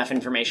don't have enough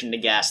information to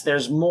guess.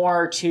 There's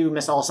more to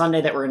Miss All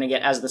Sunday that we're going to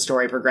get as the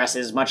story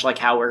progresses, much like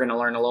how we're going to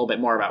learn a little bit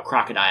more about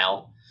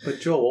Crocodile. But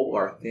Joel, what will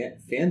our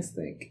fans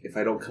think if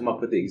I don't come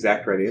up with the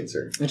exact right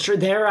answer? It's true,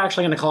 they're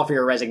actually going to call for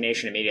your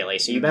resignation immediately,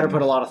 so you better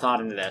put a lot of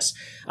thought into this.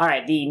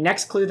 Alright, the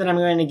next clue that I'm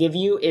going to give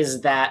you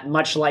is that,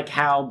 much like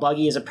how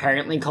Buggy is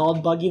apparently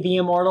called Buggy the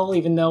Immortal,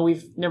 even though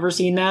we've never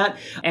seen that,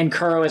 and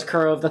Kuro is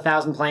Kuro of the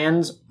Thousand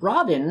Plans,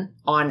 Robin,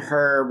 on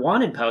her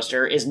wanted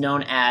poster, is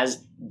known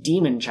as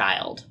Demon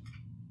Child.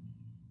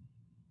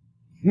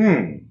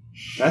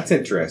 That's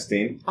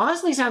interesting.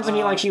 Honestly, sounds to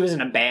me like she was in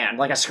a band,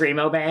 like a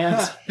screamo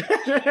band.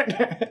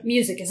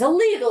 Music is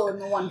illegal in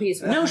the One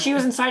Piece world. No, she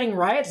was inciting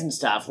riots and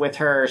stuff with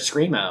her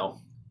screamo.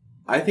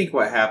 I think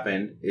what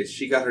happened is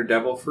she got her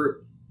devil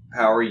fruit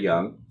power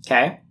young.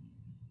 Okay.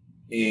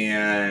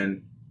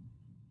 And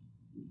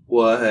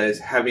was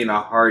having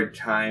a hard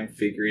time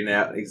figuring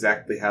out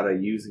exactly how to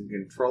use and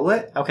control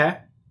it. Okay.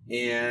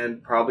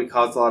 And probably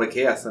caused a lot of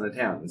chaos in the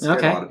town and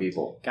scared a lot of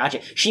people.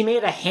 Gotcha. She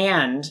made a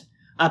hand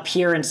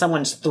appear in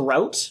someone's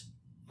throat,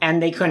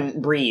 and they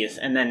couldn't breathe,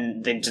 and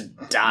then they just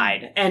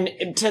died.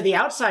 And to the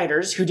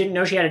outsiders who didn't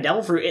know she had a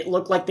devil fruit, it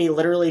looked like they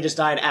literally just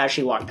died as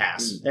she walked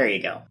past. There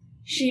you go.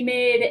 She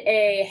made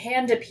a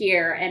hand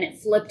appear, and it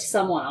flipped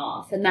someone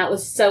off, and that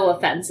was so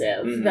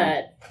offensive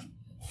that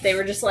they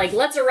were just like,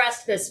 let's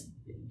arrest this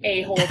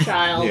a-hole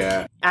child.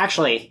 Yeah.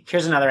 Actually,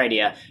 here's another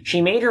idea.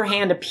 She made her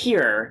hand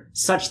appear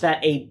such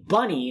that a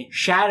bunny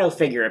shadow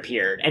figure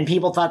appeared, and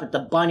people thought that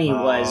the bunny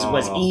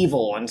was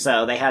evil, and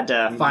so they had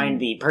to find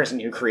the person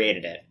who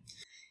created it.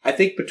 I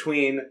think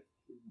between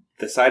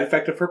the side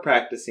effect of her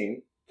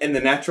practicing and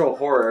the natural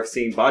horror of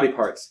seeing body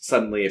parts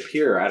suddenly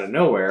appear out of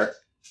nowhere,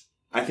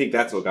 I think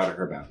that's what got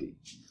her bounty.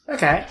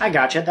 Okay, I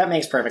gotcha. That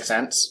makes perfect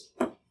sense.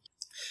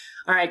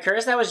 Alright,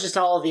 Curtis, that was just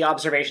all of the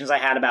observations I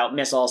had about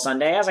Miss All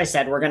Sunday. As I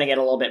said, we're going to get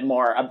a little bit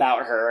more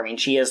about her. I mean,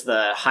 she is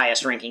the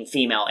highest-ranking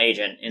female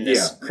agent in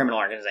this criminal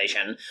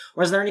organization.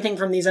 Was there anything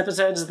from these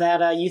episodes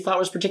that you thought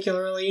was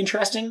particularly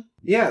interesting?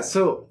 Yeah,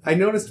 so I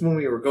noticed when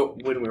we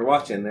were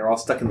watching, they were all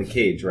stuck in the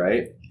cage,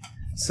 right?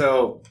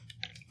 So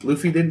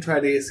Luffy didn't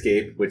try to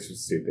escape, which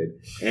was stupid,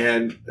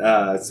 and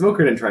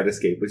Smoker didn't try to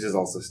escape, which is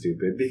also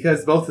stupid,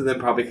 because both of them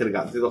probably could have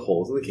gotten through the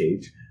holes in the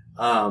cage.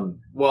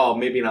 Well,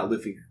 maybe not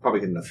Luffy, probably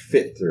couldn't have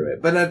fit through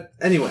it. But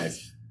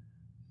anyways,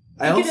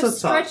 he could have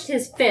stretched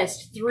his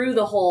fist through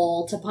the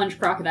hole to punch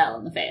Crocodile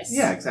in the face.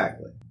 Yeah,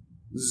 exactly.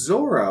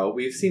 Zoro,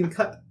 we've seen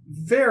cut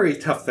very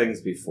tough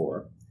things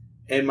before.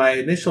 And my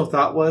initial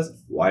thought was,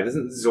 why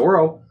doesn't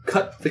Zoro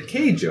cut the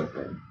cage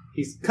open?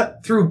 He's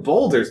cut through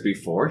boulders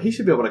before. He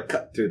should be able to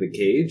cut through the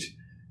cage.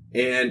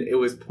 And it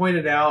was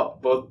pointed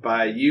out both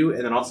by you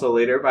and then also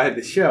later by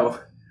the show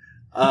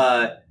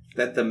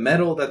that the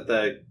metal that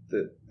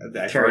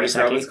I forget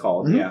what it's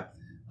called,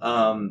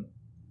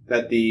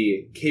 that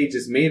the cage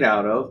is made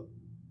out of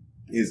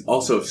is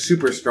also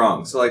super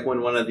strong. So like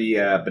when one of the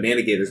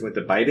banana gators went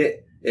to bite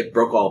it, it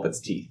broke all of its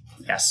teeth.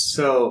 Yes.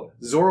 So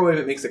Zoro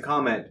even makes a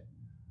comment,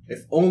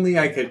 if only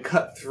I could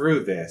cut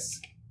through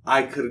this,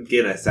 I could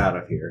get us out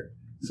of here.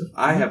 So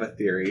I have a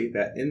theory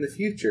that in the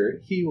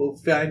future, he will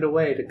find a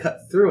way to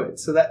cut through it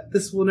so that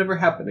this will never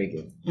happen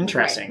again.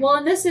 Interesting. Right. Well,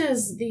 and this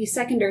is the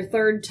second or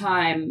third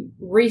time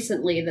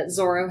recently that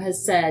Zoro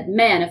has said,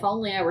 man, if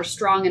only I were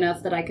strong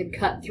enough that I could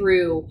cut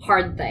through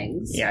hard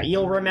things. Yeah,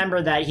 you'll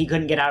remember that he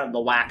couldn't get out of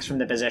the wax from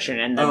the position,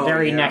 and the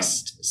very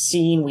next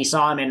scene we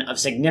saw him in of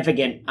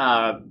significant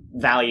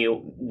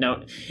value.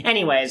 No,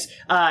 anyways,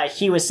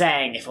 he was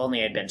saying, if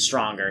only I'd been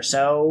stronger,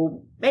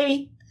 so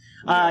maybe.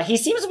 He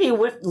seems to be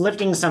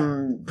lifting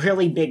some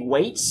really big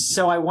weights,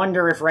 so I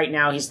wonder if right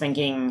now he's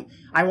thinking,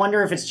 I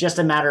wonder if it's just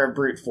a matter of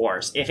brute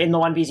force. If in the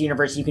One Piece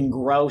universe you can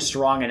grow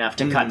strong enough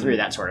to cut through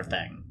that sort of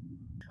thing.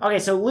 Okay,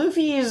 so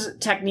Luffy's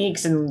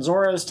techniques and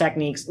Zoro's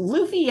techniques,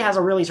 Luffy has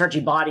a really stretchy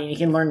body and he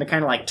can learn to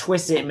kind of like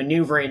twist it and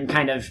maneuver it in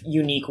kind of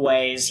unique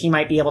ways. He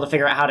might be able to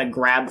figure out how to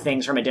grab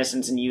things from a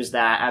distance and use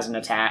that as an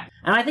attack.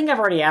 And I think I've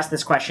already asked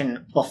this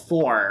question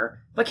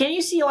before, but can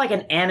you see like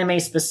an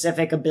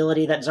anime-specific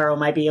ability that Zoro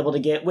might be able to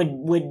get?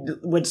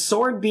 Would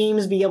sword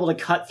beams be able to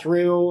cut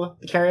through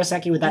the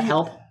Karyoseki? Would that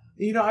help?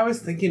 You know, I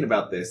was thinking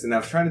about this, and I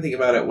was trying to think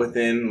about it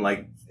within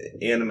like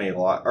anime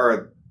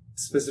or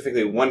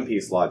specifically One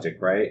Piece logic,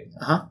 right?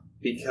 Uh-huh.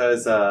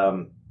 Because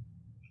I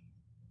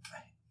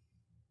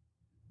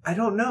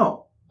don't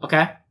know.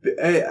 Okay.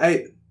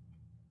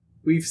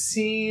 We've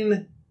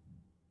seen.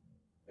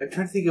 I'm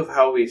trying to think of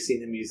how we've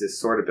seen him use his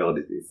sword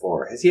ability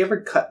before. Has he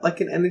ever cut like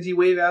an energy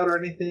wave out or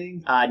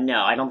anything?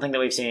 No, I don't think that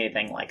we've seen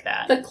anything like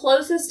that. The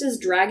closest is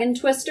Dragon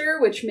Twister,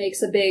 which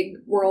makes a big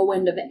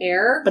whirlwind of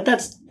air. But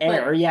that's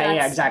air.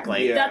 Yeah,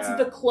 exactly. Yeah. That's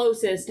the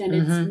closest, and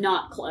it's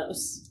not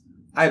close.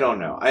 I don't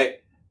know.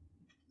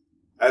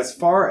 As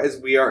far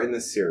as we are in the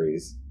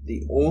series,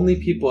 the only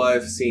people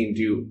I've seen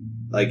do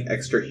like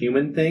extra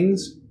human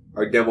things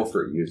are devil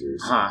fruit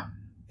users. Huh.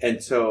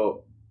 And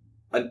so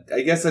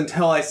I guess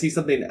until I see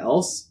something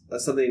else,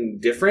 something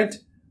different,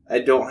 I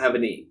don't have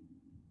any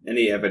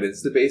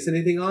evidence to base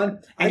anything on.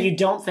 And you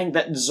don't think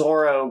that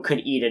Zoro could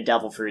eat a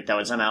devil fruit that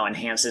would somehow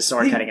enhance his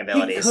sword cutting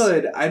abilities? He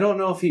could. I don't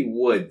know if he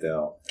would,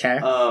 though. Okay.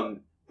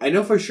 I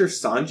know for sure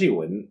Sanji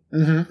wouldn't.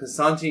 Mm-hmm. Because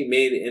Sanji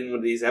made in one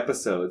of these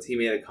episodes, he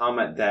made a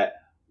comment that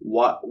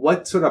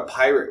what sort of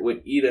pirate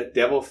would eat a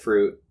devil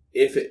fruit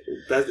if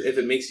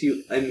it makes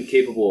you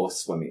incapable of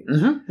swimming?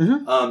 Mm-hmm.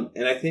 Mm-hmm.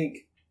 And I think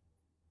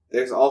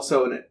there's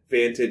also an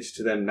advantage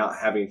to them not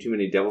having too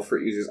many devil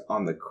fruit users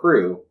on the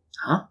crew.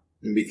 Huh?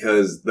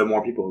 Because the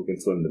more people who can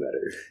swim, the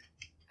better.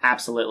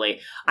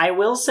 Absolutely. I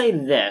will say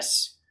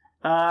this.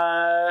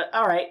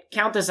 Alright,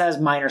 count this as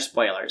minor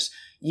spoilers.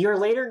 You're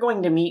later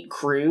going to meet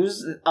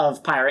crews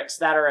of pirates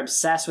that are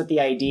obsessed with the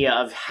idea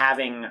of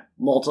having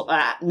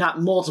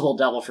not multiple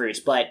devil fruits,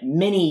 but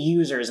many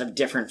users of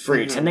different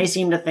fruits. Mm-hmm. And they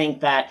seem to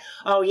think that,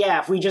 oh yeah,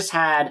 if we just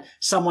had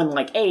someone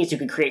like Ace who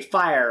could create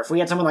fire, if we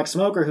had someone like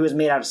Smoker who was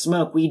made out of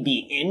smoke, we'd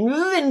be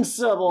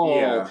invincible.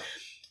 Yeah.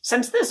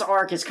 Since this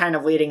arc is kind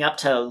of leading up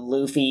to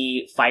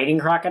Luffy fighting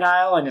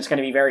Crocodile, and it's going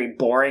to be very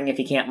boring if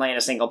he can't land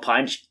a single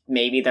punch,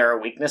 maybe there are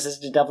weaknesses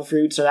to devil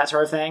fruits or that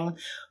sort of thing.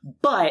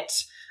 But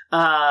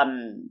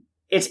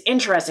it's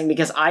interesting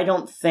because I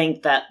don't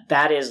think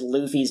that is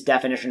Luffy's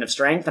definition of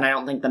strength, and I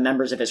don't think the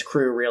members of his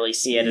crew really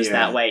see it as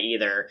that way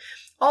either.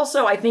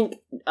 Also, I think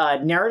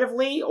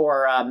narratively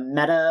or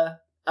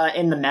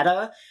in the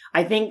meta,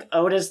 I think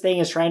Oda's thing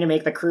is trying to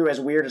make the crew as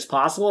weird as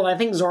possible, and I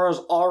think Zoro's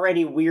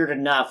already weird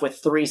enough with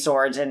 3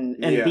 swords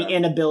and the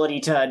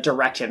inability to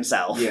direct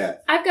himself. Yeah.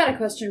 I've got a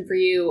question for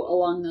you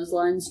along those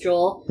lines,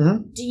 Joel.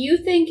 Mm-hmm. Do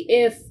you think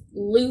if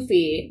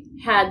Luffy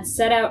had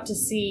set out to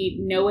sea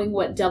knowing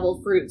what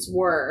devil fruits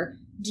were,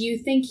 do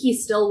you think he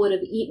still would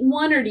have eaten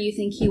one, or do you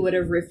think he would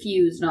have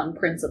refused on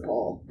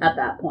principle at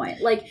that point?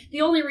 Like,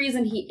 the only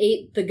reason he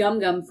ate the gum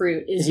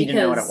fruit is he because didn't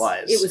know what it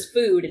was. It was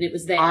food and it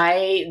was there.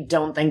 I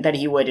don't think that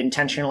he would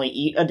intentionally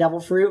eat a devil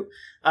fruit,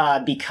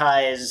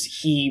 because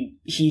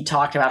he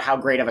talked about how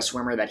great of a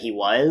swimmer that he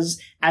was.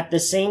 At the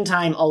same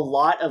time, a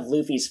lot of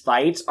Luffy's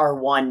fights are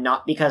won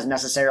not because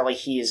necessarily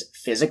he's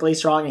physically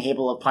strong and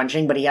capable of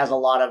punching, but he has a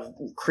lot of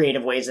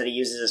creative ways that he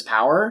uses his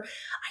power.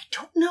 I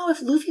don't know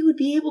if Luffy would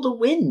be able to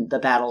win the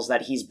battles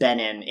that he's been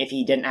in if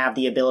he didn't have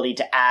the ability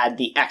to add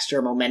the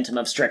extra momentum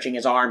of stretching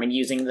his arm and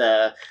using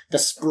the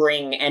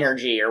spring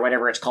energy or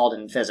whatever it's called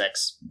in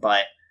physics.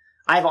 But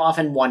I've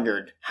often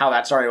wondered how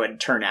that story would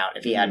turn out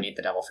if he hadn't eaten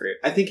the devil fruit.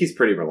 I think he's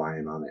pretty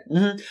reliant on it.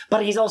 Mm-hmm.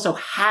 But he's also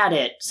had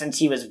it since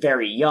he was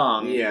very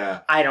young. Yeah.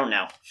 I don't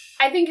know.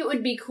 I think it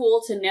would be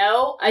cool to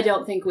know. I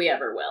don't think we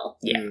ever will.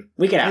 Yeah.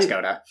 We could ask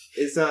Oda.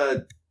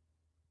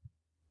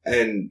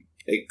 And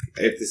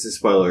if this is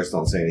spoilers,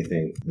 don't say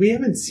anything. We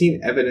haven't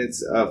seen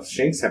evidence of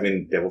Shanks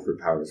having devil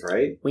fruit powers,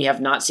 right? We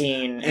have not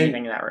seen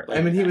anything that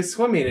related. I mean, he was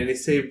swimming and he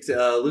saved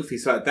Luffy,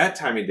 so at that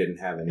time he didn't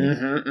have any.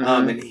 Mm-hmm,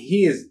 mm-hmm. And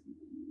he is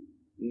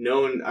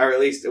known, or at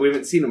least we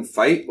haven't seen him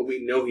fight, but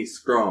we know he's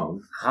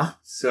strong. Huh?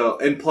 So,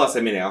 and plus,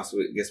 I mean, I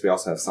guess we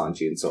also have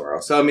Sanji and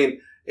Zoro. So, I mean,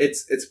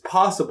 it's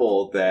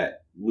possible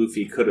that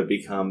Luffy could have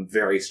become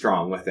very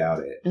strong without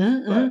it.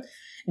 But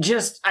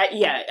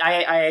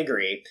I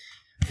agree.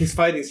 His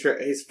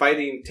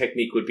fighting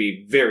technique would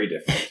be very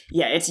different.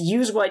 Yeah, it's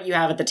use what you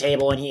have at the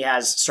table, and he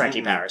has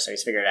stretchy power, so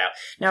he's figured it out.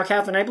 Now,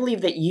 Catherine, I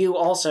believe that you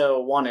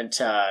also wanted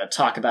to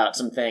talk about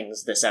some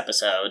things this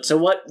episode. So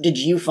what did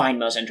you find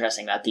most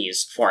interesting about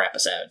these 4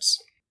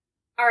 episodes?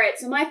 All right,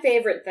 so my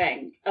favorite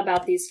thing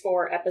about these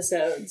 4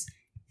 episodes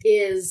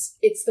is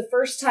it's the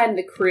first time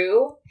the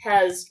crew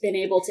has been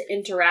able to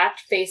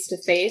interact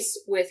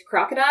face-to-face with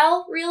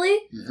Crocodile, really.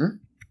 Mm-hmm.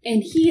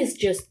 And he is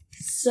just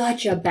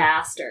such a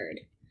bastard.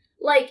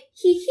 Like,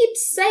 he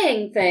keeps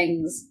saying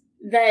things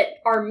that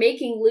are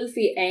making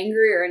Luffy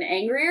angrier and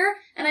angrier,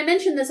 and I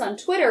mentioned this on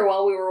Twitter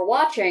while we were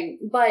watching,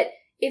 but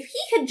if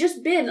he had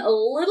just been a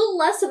little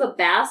less of a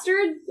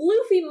bastard,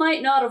 Luffy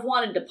might not have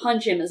wanted to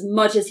punch him as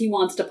much as he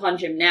wants to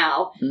punch him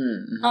now.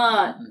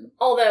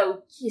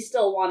 Although, he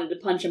still wanted to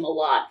punch him a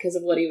lot because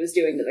of what he was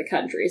doing to the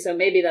country, so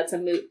maybe that's a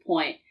moot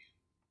point.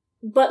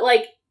 But,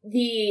 like,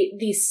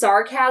 the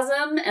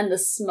sarcasm and the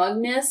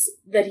smugness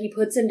that he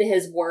puts into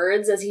his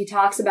words as he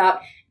talks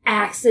about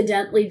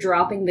accidentally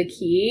dropping the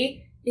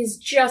key is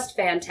just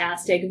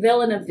fantastic.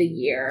 Villain of the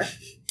year.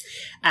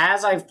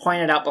 As I've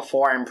pointed out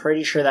before, I'm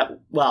pretty sure that,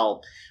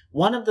 well,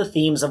 one of the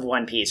themes of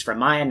One Piece, from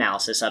my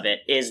analysis of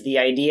it, is the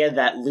idea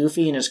that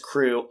Luffy and his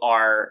crew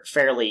are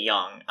fairly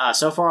young.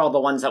 So far, all the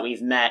ones that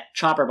we've met,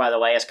 Chopper, by the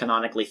way, is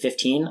canonically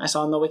 15, I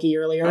saw in the wiki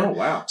earlier. Oh,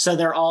 wow. So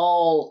they're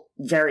all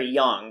very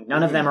young.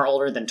 None of them are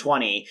older than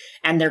 20,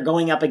 and they're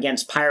going up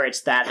against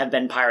pirates that have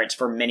been pirates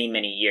for many,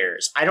 many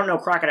years. I don't know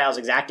Crocodile's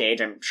exact age.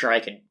 I'm sure I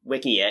could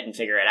wiki it and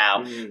figure it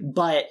out.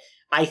 But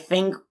I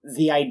think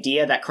the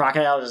idea that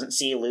Crocodile doesn't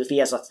see Luffy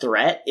as a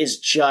threat is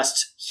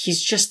just,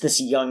 he's just this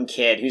young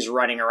kid who's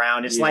running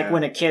around. It's like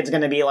when a kid's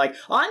gonna be like,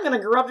 I'm gonna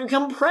grow up to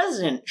become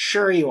president.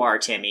 Sure you are,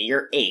 Timmy.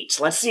 You're 8.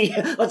 Let's see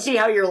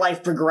how your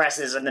life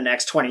progresses in the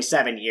next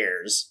 27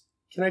 years.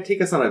 Can I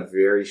take us on a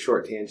very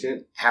short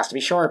tangent? Has to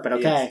be short, but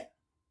okay.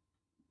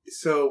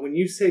 So when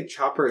you say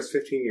Chopper is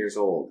 15 years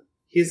old,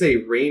 he's a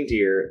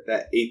reindeer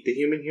that ate the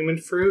human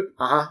fruit.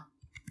 Uh-huh.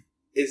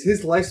 Is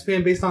his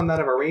lifespan based on that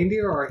of a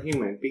reindeer or a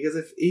human? Because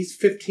if he's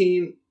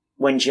 15...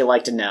 Wouldn't you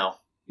like to know?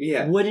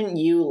 Yeah. Wouldn't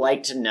you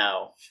like to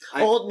know?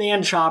 Old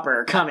Man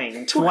Chopper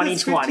coming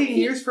 2020. 15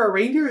 years for a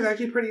reindeer is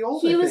actually pretty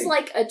old, He was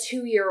like a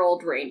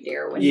 2-year-old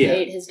reindeer when he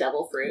ate his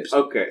devil fruit.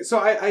 Okay,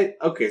 so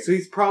so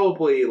he's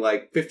probably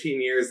like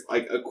 15 years,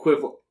 like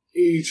equivalent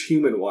age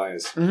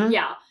human-wise. Mm-hmm.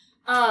 Yeah.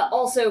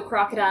 Also,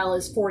 Crocodile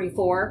is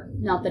 44.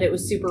 Not that it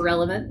was super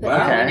relevant, but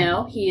now we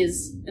know. He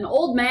is an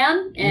old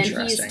man, and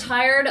he's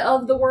tired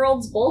of the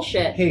world's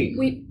bullshit. Hey,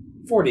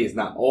 40 is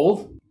not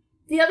old.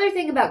 The other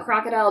thing about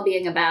Crocodile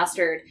being a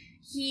bastard,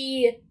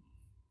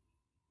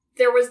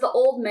 there was the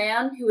old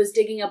man who was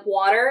digging up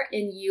water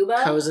in Yuba.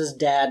 Koza's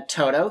dad,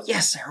 Toto.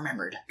 Yes, I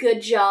remembered.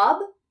 Good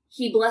job.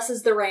 He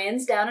blesses the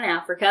rains down in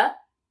Africa.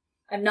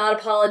 I'm not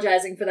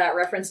apologizing for that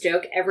reference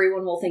joke.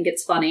 Everyone will think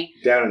it's funny.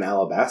 Down in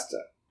Alabasta.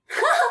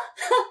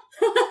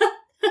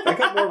 I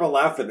got more of a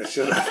laugh than it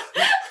should have.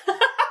 Well,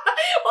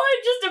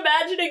 I'm just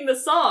imagining the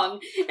song.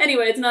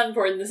 Anyway, it's not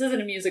important. This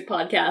isn't a music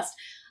podcast.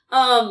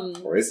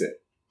 Or is it?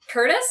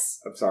 Curtis?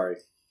 I'm sorry.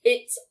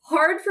 It's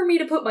hard for me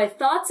to put my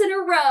thoughts in a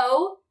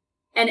row,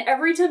 and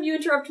every time you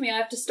interrupt me, I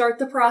have to start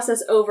the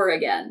process over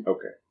again.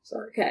 Okay,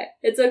 sorry. Okay,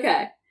 it's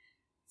okay.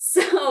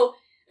 So,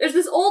 there's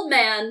this old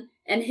man,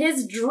 and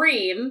his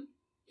dream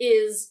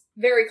is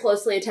very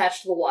closely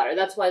attached to the water.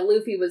 That's why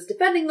Luffy was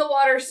defending the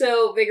water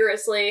so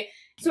vigorously.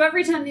 So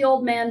every time the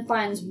old man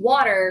finds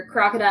water,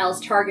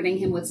 Crocodile's targeting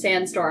him with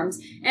sandstorms.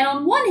 And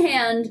on one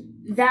hand,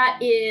 that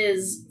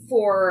is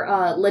for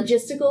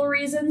logistical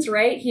reasons,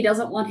 right? He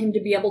doesn't want him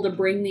to be able to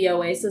bring the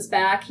oasis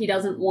back. He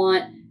doesn't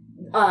want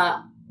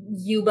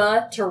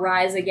Yuba to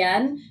rise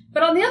again.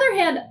 But on the other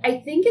hand,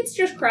 I think it's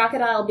just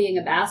Crocodile being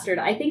a bastard.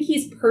 I think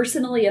he's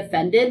personally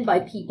offended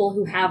by people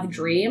who have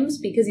dreams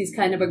because he's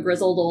kind of a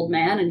grizzled old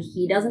man and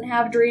he doesn't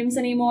have dreams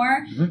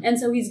anymore. Mm-hmm. And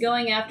so he's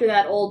going after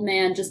that old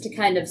man just to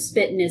kind of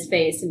spit in his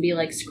face and be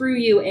like, screw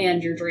you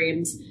and your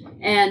dreams.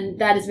 And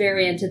that is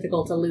very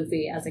antithetical to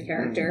Luffy as a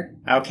character.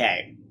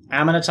 Okay.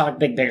 I'm going to talk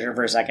big picture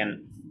for a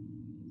second.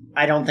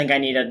 I don't think I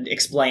need to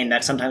explain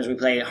that sometimes we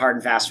play hard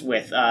and fast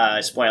with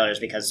spoilers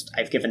because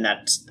I've given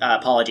that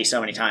apology so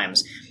many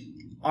times.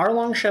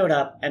 Arlong showed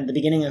up at the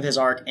beginning of his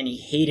arc and he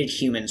hated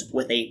humans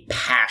with a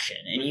passion.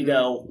 And you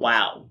go,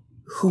 wow,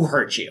 who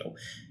hurt you?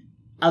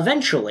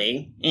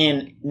 Eventually,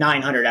 in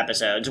 900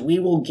 episodes, we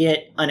will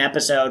get an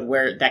episode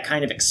where that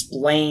kind of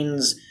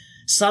explains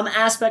some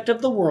aspect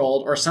of the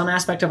world or some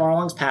aspect of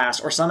Arlong's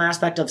past or some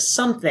aspect of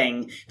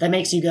something that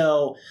makes you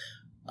go,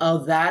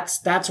 oh,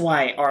 that's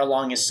why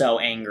Arlong is so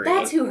angry.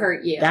 That's who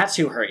hurt you. That's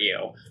who hurt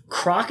you.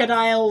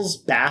 Crocodile's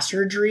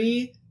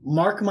bastardry,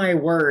 mark my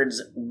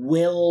words,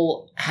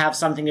 will have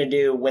something to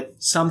do with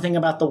something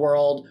about the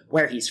world,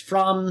 where he's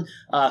from,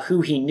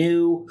 who he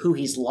knew, who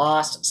he's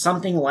lost,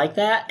 something like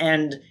that.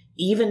 And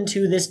even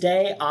to this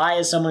day, I,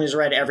 as someone who's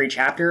read every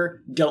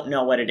chapter, don't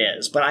know what it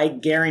is. But I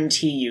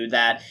guarantee you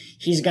that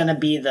he's going to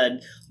be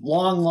the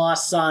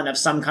long-lost son of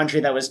some country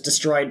that was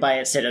destroyed by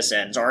its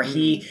citizens, or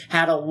he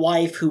had a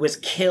wife who was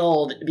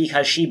killed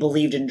because she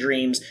believed in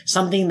dreams,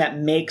 something that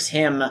makes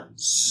him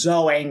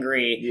so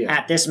angry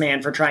at this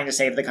man for trying to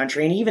save the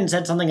country. And he even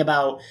said something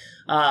about,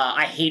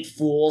 I hate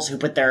fools who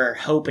put their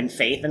hope and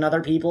faith in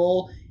other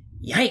people.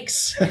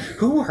 Yikes.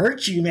 Who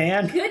hurt you,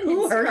 man? Goodness,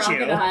 Who hurt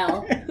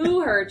Crocodile.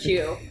 Who hurt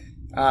you?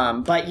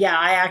 But yeah,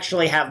 I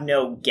actually have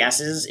no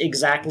guesses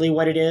exactly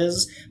what it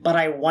is, but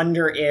I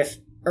wonder if,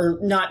 or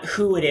not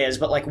who it is,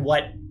 but like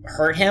what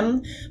hurt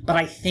him. But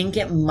I think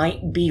it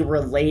might be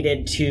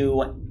related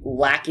to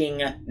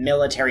lacking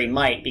military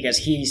might, because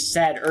he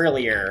said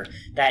earlier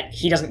that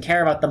he doesn't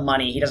care about the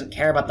money, he doesn't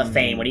care about the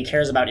fame, what he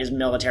cares about is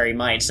military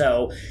might.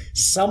 So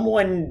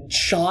someone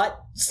shot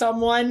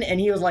someone, and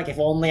he was like, if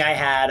only I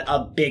had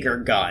a bigger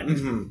gun.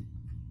 Mm-hmm.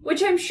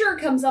 Which I'm sure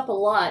comes up a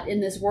lot in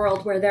this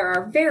world where there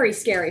are very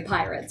scary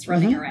pirates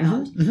running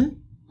around.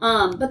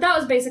 But that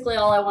was basically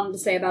all I wanted to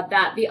say about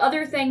that. The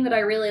other thing that I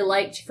really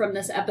liked from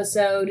this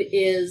episode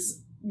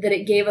is that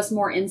it gave us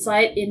more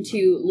insight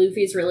into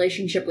Luffy's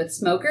relationship with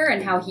Smoker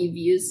and how he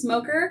views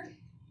Smoker.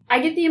 I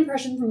get the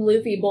impression from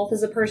Luffy, both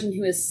as a person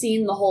who has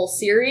seen the whole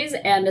series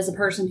and as a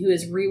person who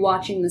is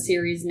rewatching the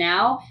series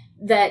now,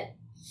 that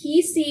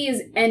he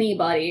sees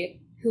anybody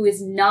who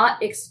is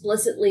not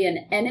explicitly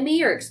an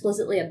enemy or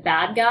explicitly a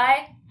bad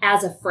guy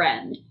as a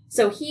friend.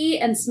 So he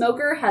and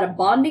Smoker had a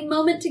bonding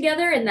moment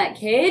together in that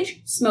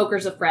cage.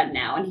 Smoker's a friend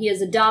now, and he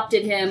has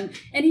adopted him,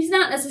 and he's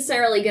not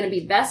necessarily going to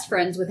be best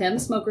friends with him.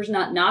 Smoker's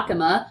not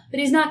Nakama, but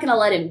he's not going to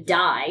let him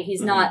die.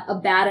 He's not a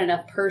bad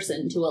enough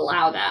person to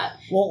allow that.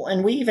 Well,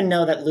 and we even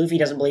know that Luffy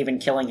doesn't believe in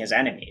killing his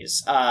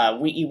enemies.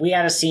 We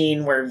had a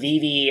scene where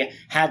Vivi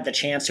had the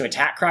chance to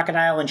attack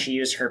Crocodile, and she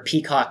used her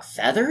peacock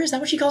feather? Is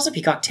that what she calls it?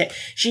 Peacock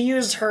She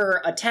used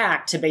her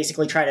attack to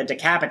basically try to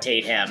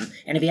decapitate him,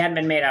 and if he hadn't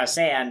been made out of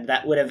sand,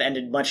 that would have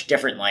ended much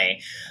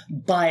differently.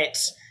 But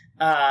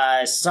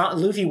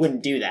Luffy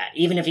wouldn't do that.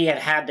 Even if he had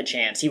had the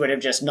chance, he would have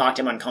just knocked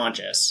him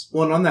unconscious.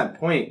 Well, and on that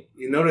point,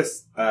 you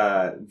notice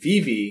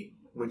Vivi,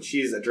 when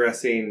she's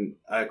addressing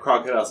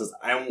Crocodile, says,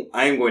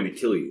 I am going to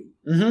kill you.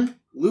 Mm-hmm.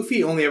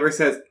 Luffy only ever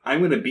says, I'm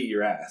going to beat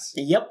your ass.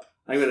 Yep.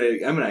 I'm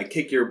gonna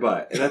kick your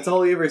butt. And that's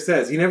all he ever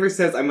says. He never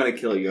says, I'm gonna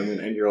kill you, I'm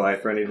gonna end your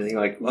life, or anything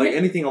like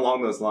anything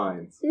along those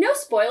lines. No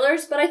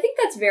spoilers, but I think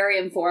that's very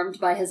informed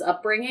by his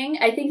upbringing.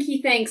 I think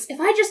he thinks, if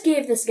I just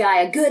gave this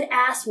guy a good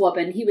ass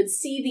whooping, he would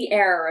see the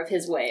error of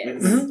his ways.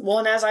 Mm-hmm. Well,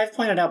 and as I've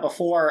pointed out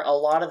before, a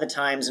lot of the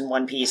times in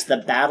One Piece, the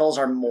battles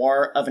are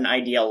more of an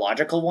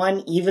ideological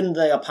one. Even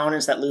the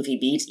opponents that Luffy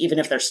beats, even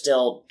if they're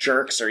still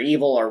jerks or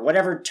evil or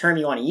whatever term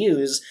you want to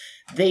use,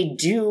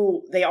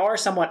 they are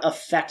somewhat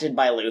affected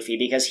by Luffy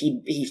because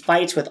he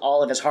fights with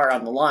all of his heart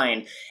on the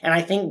line. And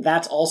I think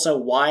that's also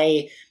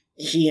why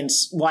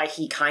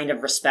he kind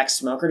of respects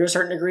Smoker to a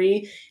certain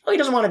degree. Well, he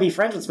doesn't want to be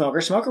friends with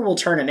Smoker. Smoker will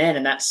turn him in,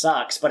 and that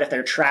sucks. But if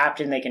they're trapped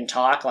and they can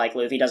talk, like,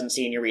 Luffy doesn't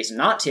see any reason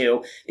not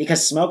to,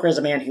 because Smoker is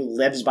a man who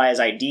lives by his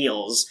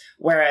ideals,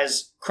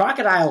 whereas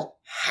Crocodile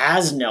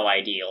has no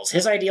ideals.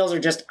 His ideals are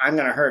just, I'm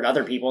gonna hurt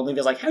other people, and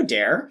Luffy's like, how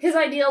dare? His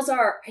ideals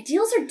are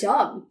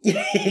dumb.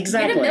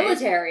 Exactly. Get a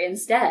military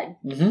instead.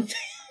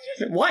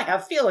 Mm-hmm. Why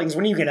have feelings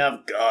when you can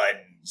have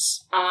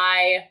guns?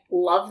 I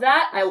love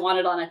that. I want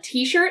it on a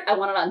t-shirt. I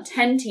want it on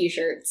 10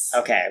 t-shirts.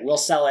 Okay, we'll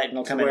sell it and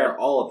it'll come in. Wear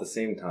all at the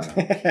same time.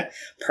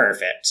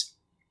 Perfect.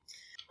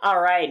 All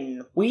right,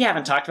 and we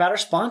haven't talked about our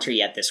sponsor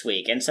yet this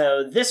week, and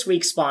so this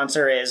week's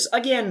sponsor is,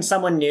 again,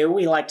 someone new.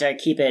 We like to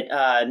keep it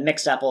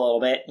mixed up a little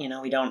bit. You know,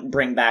 we don't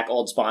bring back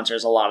old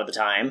sponsors a lot of the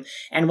time.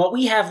 And what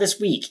we have this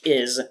week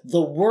is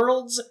the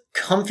world's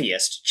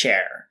comfiest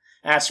chair.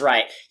 That's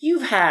right.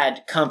 You've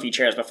had comfy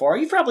chairs before.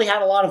 You've probably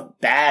had a lot of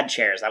bad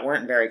chairs that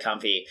weren't very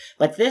comfy.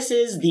 But this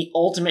is the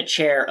ultimate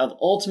chair of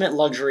ultimate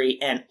luxury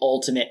and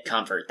ultimate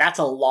comfort. That's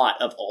a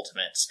lot of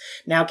ultimates.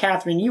 Now,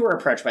 Catherine, you were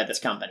approached by this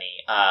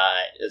company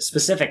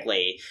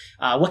specifically.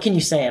 What can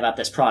you say about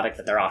this product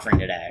that they're offering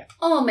today?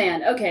 Oh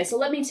man, okay, so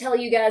let me tell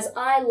you guys,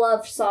 I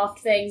love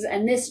soft things,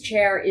 and this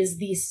chair is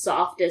the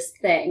softest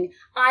thing.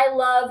 I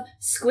love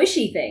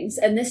squishy things,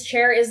 and this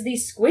chair is the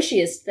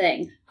squishiest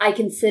thing. I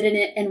can sit in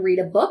it and read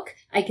a book.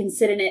 I can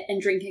sit in it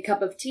and drink a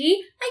cup of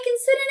tea. I can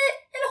sit in it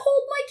and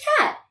hold my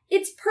cat.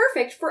 It's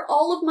perfect for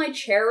all of my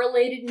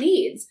chair-related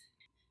needs.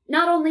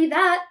 Not only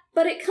that,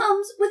 but it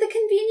comes with a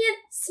convenient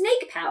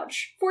snake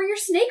pouch for your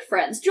snake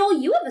friends.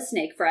 Joel, you have a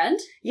snake friend.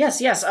 Yes.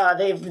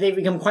 They've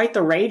become quite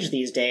the rage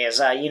these days.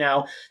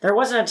 There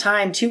wasn't a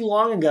time too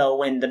long ago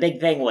when the big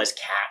thing was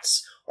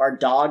cats or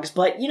dogs,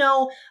 but,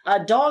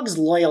 a dog's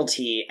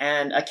loyalty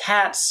and a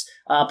cat's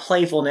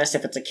playfulness,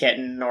 if it's a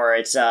kitten, or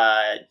it's,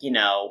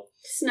 snuggliness.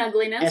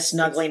 If it's a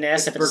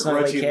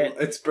snuggly kitten.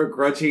 It's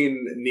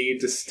begrudging need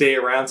to stay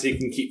around so you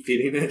can keep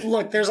feeding it.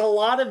 Look, there's a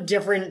lot of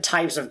different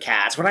types of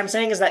cats. What I'm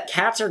saying is that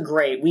cats are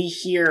great. We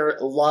here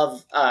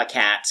love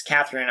cats,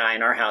 Catherine and I,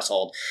 in our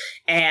household.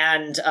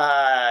 And,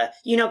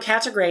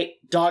 cats are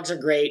great, dogs are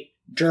great,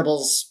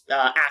 gerbils,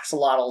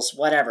 axolotls,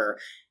 whatever.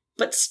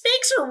 But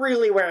snakes are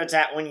really where it's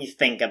at when you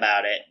think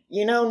about it.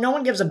 You know, no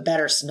one gives a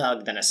better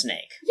snug than a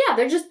snake. Yeah,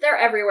 they're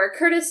everywhere.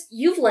 Curtis,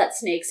 you've let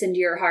snakes into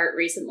your heart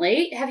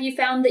recently. Have you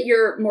found that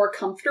you're more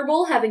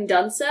comfortable having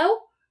done so?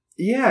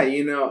 Yeah,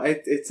 you know,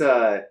 it's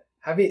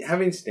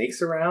having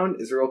snakes around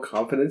is a real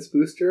confidence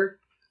booster.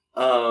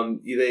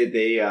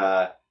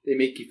 They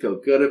make you feel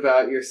good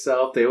about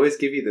yourself. They always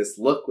give you this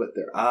look with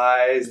their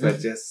eyes that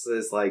just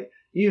is like,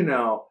 you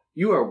know,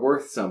 you are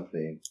worth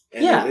something.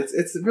 And yeah.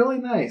 It's really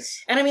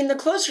nice. And I mean, the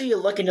closer you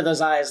look into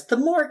those eyes, the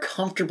more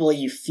comfortable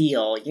you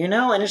feel, you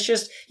know? And it's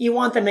just, you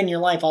want them in your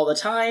life all the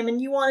time,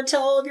 and you want to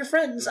tell all of your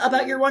friends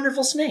about your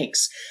wonderful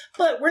snakes.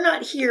 But we're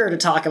not here to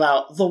talk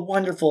about the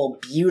wonderful,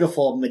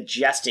 beautiful,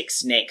 majestic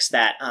snakes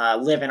that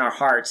live in our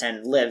hearts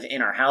and live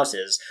in our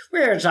houses.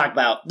 We're here to talk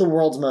about the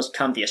world's most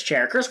comfiest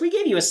chair. Chris, we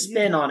gave you a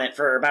spin on it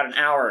for about an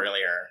hour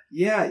earlier.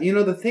 Yeah, you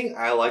know, the thing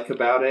I like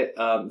about it,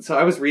 so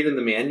I was reading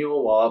the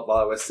manual while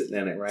I was sitting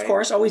in it, right? Of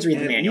course, always read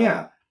the manual.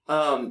 Yeah.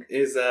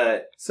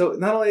 So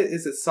not only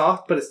is it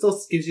soft, but it still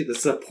gives you the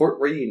support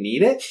where you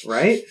need it,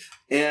 right?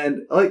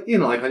 And like, you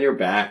know, like on your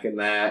back and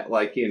that,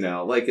 like, you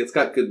know, like it's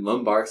got good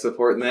lumbar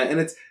support and that,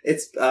 and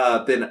it's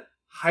been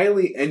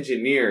highly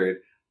engineered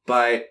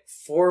by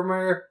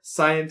former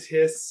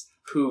scientists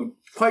who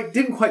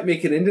didn't quite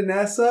make it into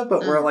NASA,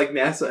 but were like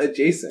NASA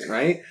adjacent,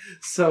 right?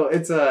 So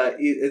it's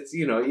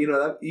you know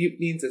that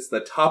means it's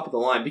the top of the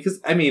line,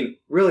 because I mean,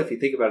 really, if you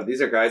think about it,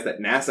 these are guys that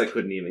NASA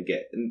couldn't even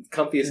get. And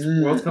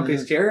world's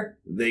comfiest chair,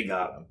 they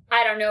got them.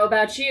 I don't know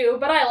about you,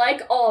 but I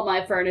like all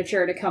my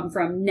furniture to come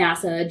from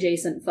NASA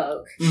adjacent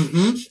folk.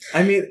 Mm-hmm.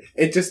 I mean,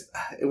 it just,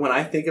 when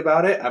I think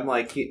about it, I'm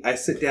like, I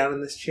sit down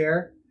in this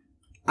chair,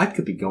 I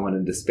could be going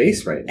into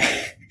space right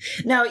now.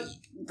 Now,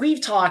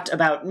 we've talked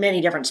about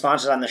many different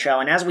sponsors on the show,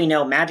 and as we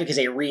know, magic is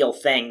a real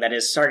thing that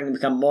is starting to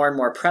become more and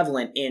more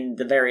prevalent in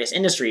the various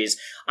industries.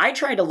 I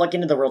tried to look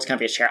into the world's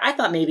comfiest chair. I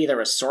thought maybe there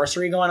was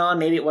sorcery going on.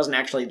 Maybe it wasn't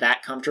actually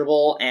that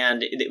comfortable,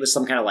 and it was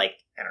some kind of like,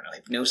 I don't know,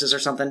 hypnosis or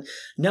something.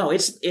 No,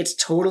 it's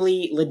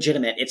totally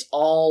legitimate. It's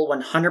all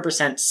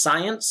 100%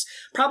 science.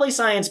 Probably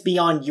science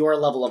beyond your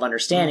level of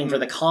understanding for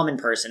the common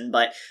person,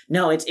 but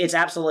no, it's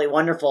absolutely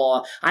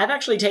wonderful. I've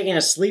actually taken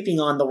a sleeping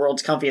on the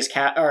world's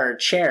comfiest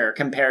chair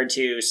compared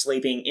to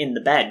sleeping in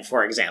the bed,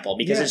 for example,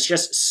 because it's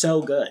just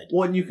so good.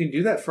 Well, and you can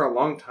do that for a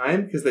long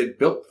time because they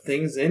built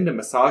things in to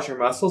massage your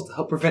muscles to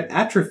help prevent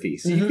atrophy.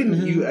 So you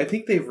can, I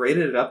think they've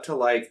rated it up to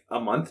like a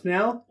month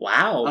now.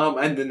 Wow.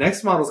 And the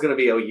next model is going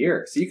to be a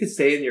year. So you could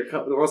stay in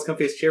the world's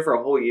comfiest chair for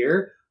a whole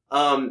year.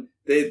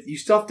 You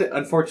still have to,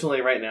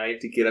 unfortunately, right now, you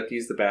have to get up to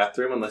use the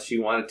bathroom unless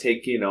you want to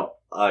take, you know,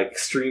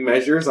 extreme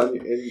measures on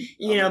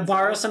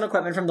borrow some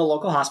equipment from the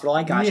local hospital.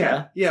 I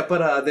gotcha. Yeah,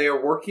 but they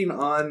are working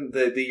on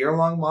the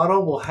year-long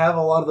model. Will have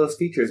a lot of those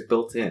features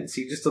built in,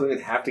 so you just don't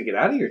even have to get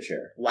out of your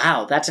chair.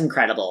 Wow, that's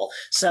incredible.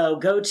 So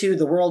go to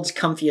the world's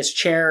comfiest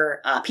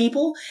chair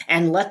people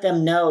and let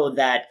them know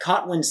that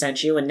Cotwin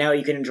sent you, and now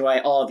you can enjoy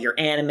all of your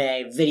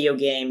anime, video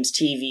games,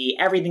 TV,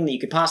 everything that you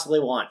could possibly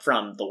want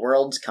from the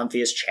world's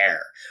comfiest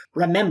chair.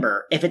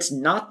 Remember, if it's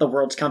not the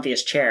world's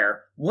comfiest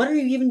chair, what are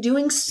you even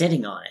doing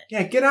sitting on it?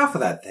 Yeah, get off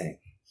of that thing.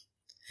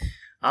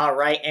 All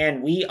right,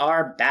 and we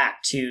are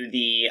back to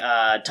the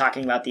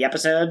talking about the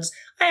episodes.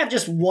 I have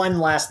just one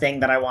last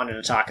thing that I wanted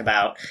to talk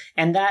about,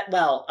 and that,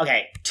 well,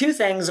 okay, two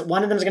things.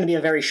 One of them is going to be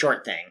a very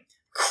short thing.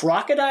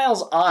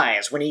 Crocodile's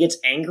eyes, when he gets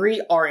angry,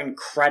 are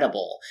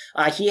incredible.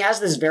 He has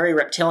this very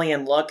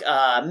reptilian look.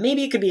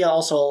 Maybe it could be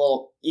also a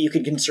little, you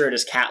could consider it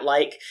as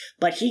cat-like,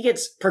 but he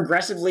gets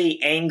progressively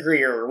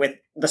angrier with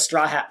the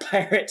Straw Hat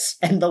Pirates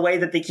and the way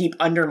that they keep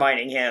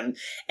undermining him.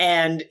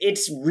 And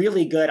it's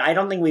really good. I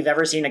don't think we've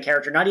ever seen a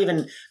character, not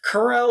even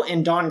Kuro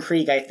and Dawn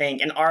Creek, I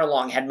think, and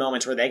Arlong had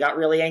moments where they got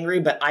really angry,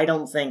 but I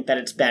don't think that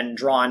it's been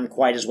drawn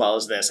quite as well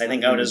as this. I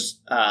think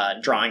Oda's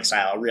drawing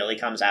style really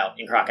comes out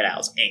in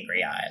Crocodile's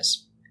angry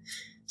eyes.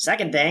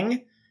 Second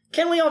thing,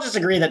 can we all just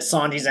agree that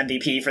Sanji's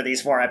MVP for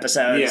these 4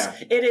 episodes? Yeah.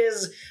 It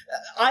is.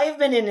 I've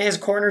been in his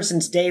corner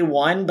since day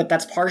one, but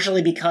that's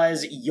partially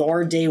because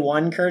your day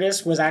one,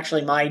 Curtis, was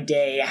actually my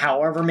day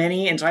however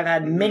many, and so I've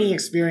had many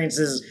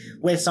experiences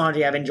with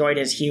Sanji. I've enjoyed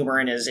his humor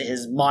and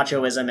his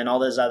machoism and all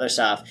this other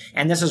stuff,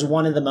 and this was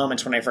one of the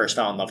moments when I first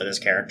fell in love with his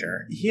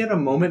character. He had a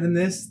moment in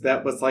this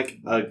that was like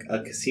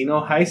a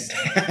casino heist,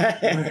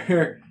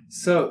 where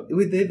so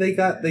they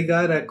got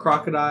a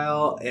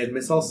Crocodile and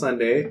Miss All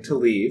Sunday to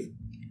leave.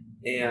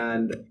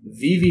 And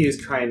Vivi is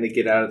trying to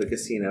get out of the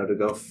casino to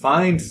go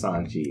find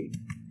Sanji.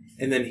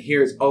 And then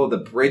hears,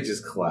 the bridge is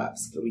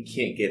collapsed, so we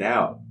can't get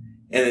out.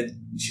 And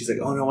then she's like,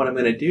 oh no, what am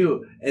I going to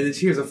do? And then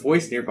she hears a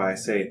voice nearby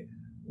say,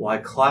 well, I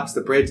collapsed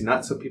the bridge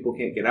not so people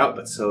can't get out,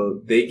 but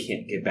so they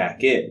can't get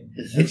back in.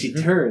 And she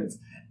turns,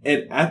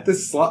 and at the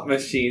slot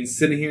machine,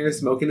 sitting here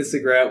smoking a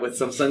cigarette with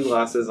some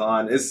sunglasses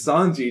on, is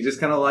Sanji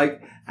just kind of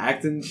like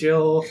acting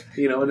chill,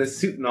 in a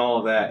suit and all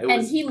of that.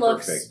 And he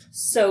looks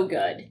so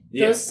good.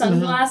 Yeah. Those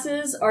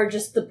sunglasses are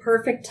just the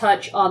perfect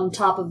touch on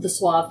top of the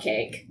suave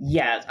cake.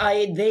 Yeah,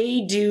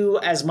 they do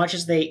as much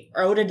as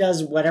Oda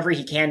does whatever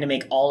he can to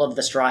make all of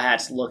the Straw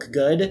Hats look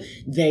good.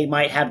 They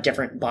might have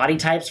different body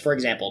types. For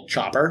example,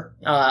 Chopper.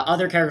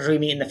 Other characters we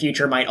meet in the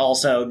future might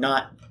also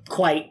not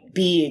quite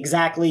be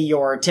exactly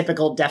your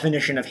typical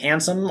definition of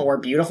handsome or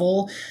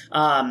beautiful.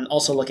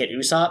 Also look at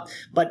Usopp.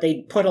 But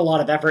they put a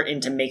lot of effort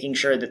into making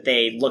sure that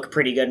they look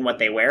pretty good in what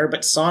they wear.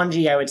 But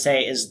Sanji, I would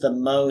say, is the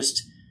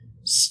most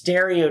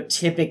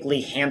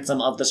stereotypically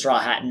handsome of the Straw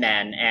Hat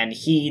men, and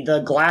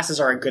the glasses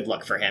are a good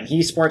look for him.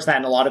 He sports that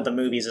in a lot of the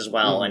movies as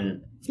well,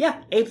 and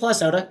yeah, A+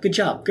 Oda, good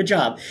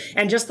job.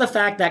 And just the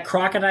fact that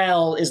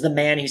Crocodile is the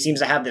man who seems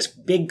to have this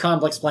big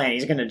complex plan.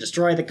 He's going to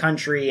destroy the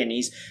country, and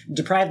he's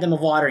deprived them of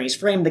water, and he's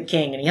framed the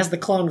king, and he has the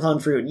clone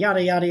fruit, and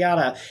yada, yada,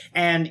 yada.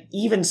 And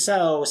even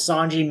so,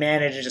 Sanji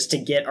manages to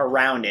get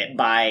around it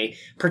by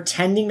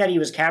pretending that he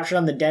was captured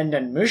on the Den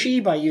Den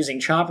Mushi, by using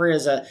Chopper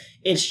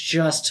it's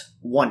just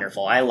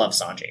wonderful. I love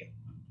Sanji.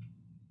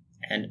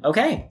 And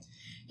okay.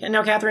 And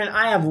now, Catherine,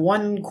 I have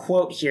one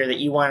quote here that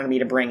you wanted me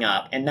to bring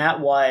up, and that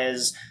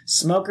was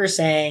Smoker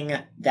saying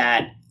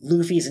that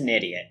Luffy's an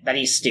idiot, that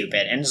he's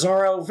stupid. And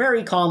Zoro,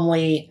 very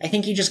calmly, I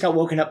think he just got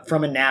woken up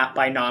from a nap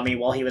by Nami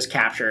while he was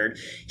captured,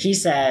 he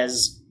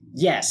says,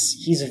 yes,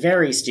 he's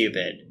very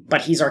stupid,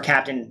 but he's our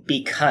captain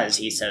because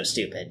he's so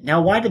stupid.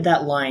 Now, why did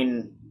that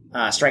line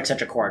strike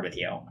such a chord with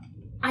you?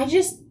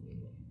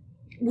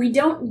 We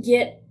don't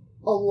get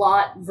a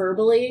lot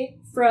verbally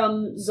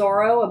from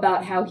Zoro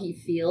about how he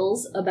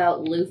feels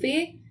about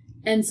Luffy.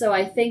 And so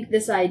I think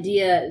this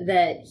idea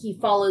that he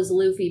follows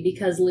Luffy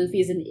because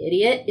Luffy's an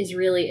idiot is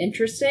really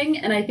interesting.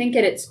 And I think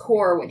at its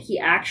core, what he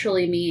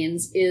actually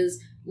means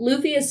is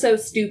Luffy is so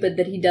stupid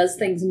that he does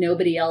things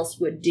nobody else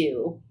would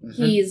do.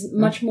 Mm-hmm. He's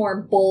much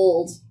more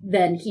bold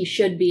than he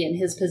should be in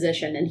his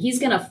position. And he's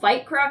gonna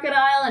fight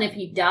Crocodile, and if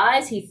he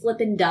dies, he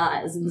flippin'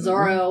 dies. And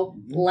Zoro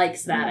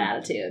likes that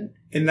attitude.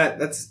 And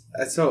that's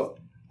so...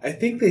 I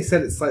think they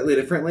said it slightly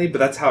differently, but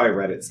that's how I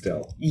read it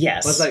still.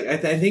 Yes. But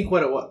I think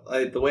what it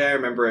was, the way I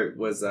remember it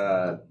was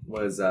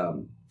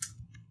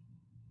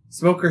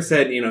Smoker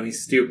said,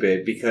 he's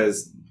stupid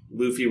because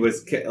Luffy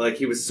was,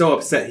 he was so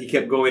upset he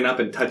kept going up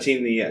and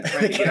touching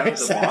trying to get out of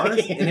the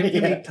bars. And every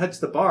time he'd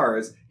touch the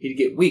bars, he'd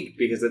get weak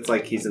because it's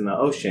like he's in the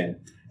ocean.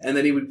 And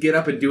then he would get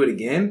up and do it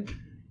again.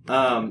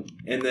 And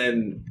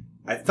then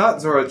I thought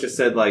Zoro just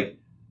said,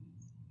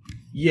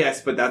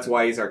 yes, but that's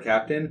why he's our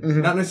captain.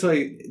 Mm-hmm. Not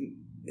necessarily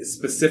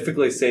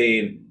specifically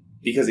saying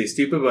because he's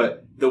stupid,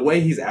 but the way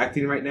he's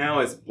acting right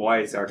now is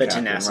why he's our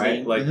captain,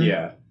 tenacity. Right?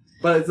 Yeah.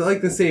 But it's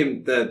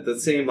the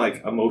same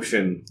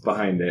emotion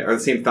behind it, or the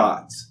same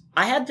thoughts.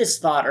 I had this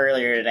thought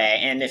earlier today,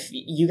 and if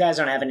you guys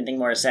don't have anything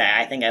more to say,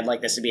 I think I'd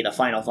like this to be the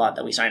final thought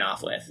that we sign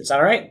off with. Is that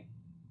all right?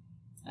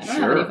 I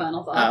don't have any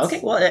final thoughts.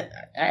 Okay, well,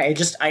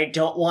 I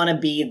don't want to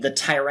be the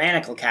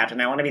tyrannical captain.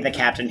 I want to be the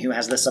captain who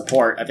has the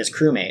support of his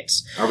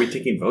crewmates. Are we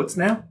taking votes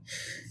now?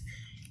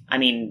 I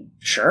mean,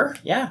 sure.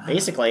 Yeah,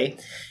 basically.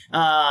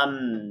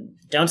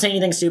 Don't say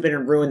anything stupid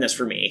and ruin this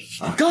for me.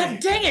 Okay. God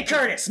dang it,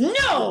 Curtis!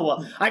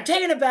 No! I'm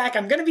taking it back.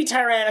 I'm gonna be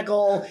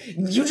tyrannical.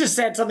 You just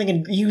said something,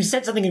 and you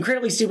said something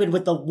incredibly stupid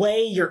with the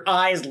way your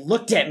eyes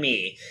looked at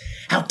me.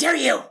 How dare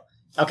you!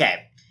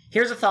 Okay,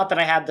 here's a thought that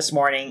I had this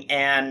morning,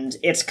 and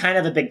it's kind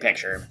of a big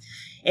picture.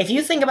 If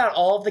you think about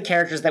all of the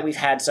characters that we've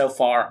had so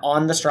far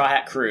on the Straw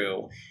Hat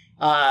crew,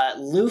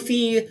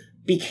 Luffy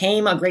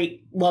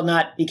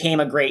not became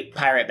a great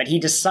pirate, but he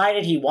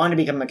decided he wanted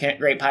to become a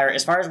great pirate,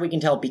 as far as we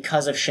can tell,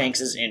 because of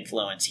Shanks'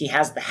 influence. He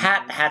has the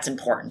hat. The hat's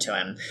important to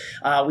him.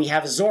 We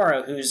have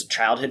Zoro, whose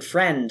childhood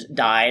friend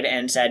died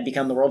and said,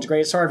 become the world's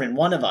greatest swordsman,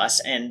 one of us,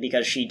 and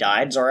because she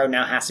died, Zoro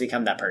now has to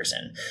become that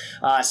person.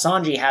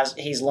 Sanji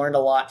he's learned a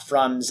lot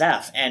from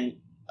Zeph, and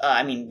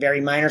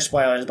very minor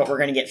spoilers, but we're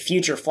going to get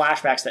future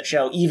flashbacks that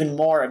show even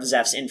more of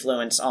Zeph's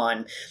influence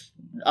on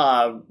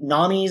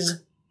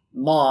Nami's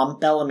mom,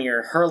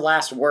 Bellamere. Her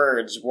last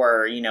words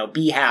were,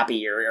 be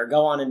happy or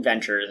go on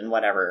adventures and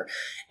whatever.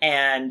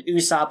 And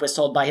Usopp was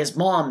told by his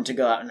mom to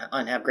go out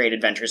and have great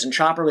adventures. And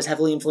Chopper was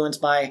heavily influenced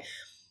by...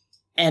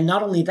 And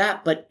not only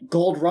that, but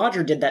Gold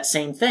Roger did that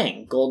same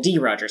thing. Gold D.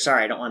 Roger.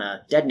 Sorry, I don't want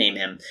to dead name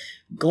him.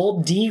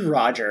 Gold D.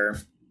 Roger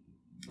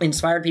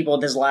inspired people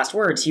with his last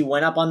words. He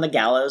went up on the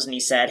gallows and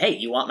he said, hey,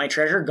 you want my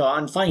treasure? Go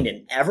on, find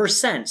it. Ever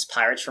since,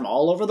 pirates from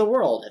all over the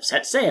world have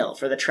set sail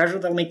for the treasure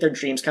that'll make their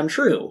dreams come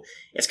true.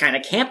 It's kind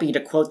of campy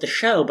to quote the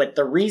show, but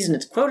the reason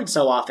it's quoted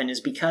so often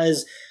is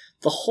because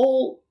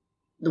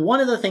one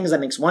of the things that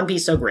makes One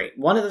Piece so great,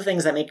 one of the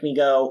things that make me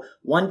go,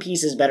 One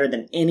Piece is better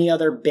than any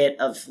other bit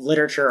of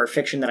literature or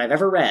fiction that I've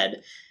ever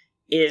read,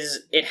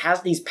 is it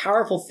has these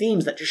powerful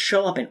themes that just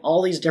show up in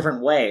all these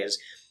different ways.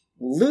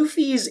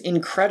 Luffy's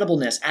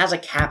incredibleness as a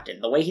captain,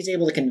 the way he's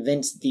able to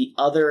convince the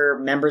other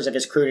members of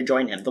his crew to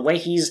join him, the way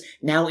he's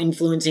now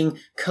influencing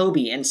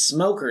Kobe and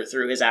Smoker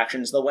through his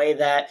actions, the way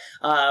that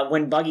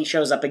when Buggy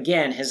shows up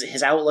again,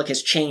 his outlook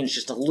has changed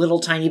just a little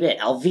tiny bit.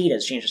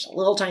 Alvida's changed just a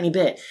little tiny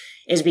bit.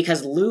 is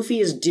because Luffy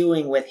is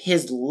doing with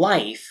his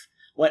life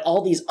what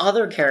all these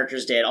other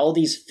characters did, all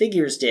these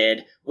figures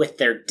did with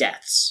their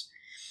deaths.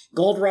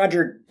 Gold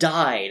Roger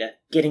died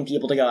getting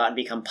people to go out and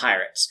become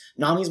pirates.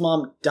 Nami's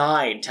mom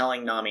died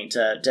telling Nami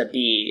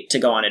to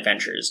go on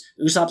adventures.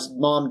 Usopp's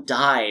mom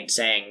died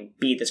saying,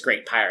 be this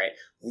great pirate.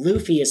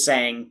 Luffy is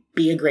saying,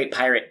 be a great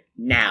pirate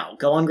now.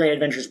 Go on great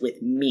adventures with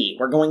me.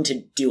 We're going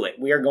to do it.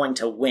 We are going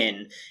to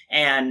win.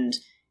 And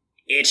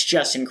it's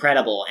just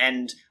incredible.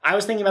 And I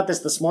was thinking about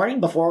this morning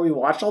before we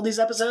watched all these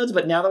episodes,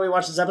 but now that we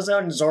watched this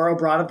episode and Zoro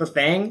brought up the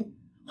thing,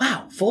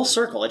 wow, full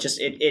circle.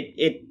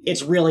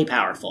 It's really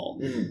powerful.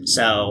 Mm.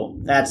 So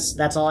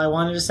that's all I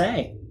wanted to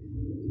say.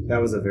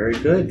 That was a very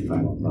good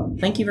final thought.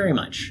 Thank you very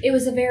much. It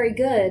was a very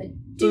good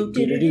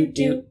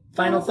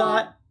Final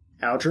thought.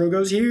 Outro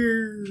goes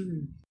here.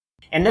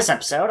 In this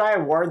episode, I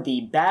award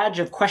the badge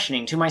of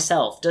questioning to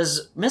myself.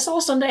 Does Miss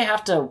All Sunday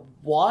have to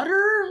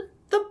water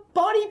the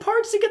body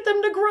parts to get them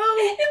to grow?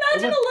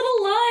 Imagine a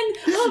little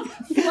line of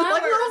flowers.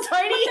 Like little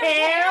tiny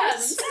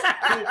hands.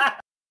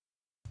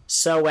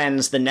 So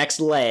ends the next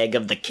leg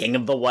of the King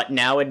of the What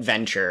Now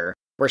adventure.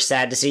 We're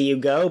sad to see you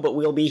go, but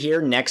we'll be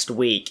here next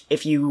week.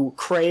 If you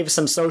crave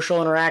some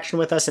social interaction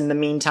with us in the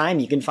meantime,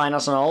 you can find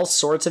us on all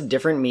sorts of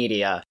different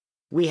media.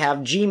 We have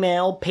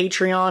Gmail,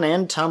 Patreon,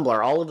 and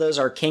Tumblr. All of those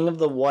are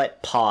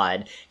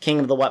KingOfTheWhatPod.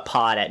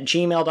 KingOfTheWhatPod at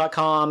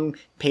gmail.com,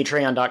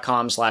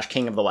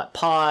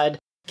 patreon.com/KingOfTheWhatPod,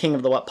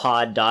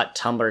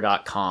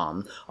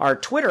 KingOfTheWhatPod.tumblr.com. Our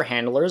Twitter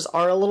handlers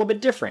are a little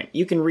bit different.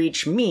 You can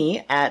reach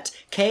me at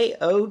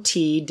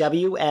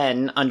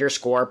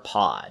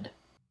KOTWN_pod.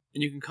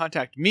 And you can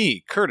contact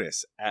me,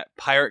 Curtis, at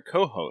Pirate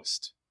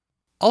Co-host.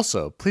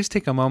 Also, please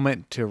take a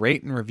moment to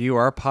rate and review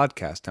our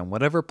podcast on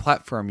whatever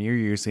platform you're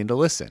using to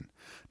listen.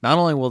 Not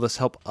only will this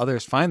help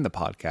others find the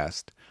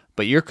podcast,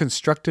 but your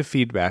constructive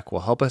feedback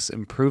will help us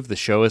improve the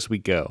show as we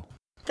go.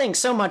 Thanks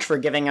so much for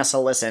giving us a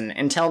listen.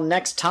 Until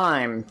next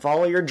time,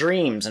 follow your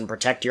dreams and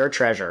protect your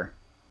treasure.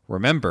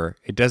 Remember,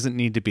 it doesn't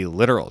need to be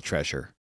literal treasure.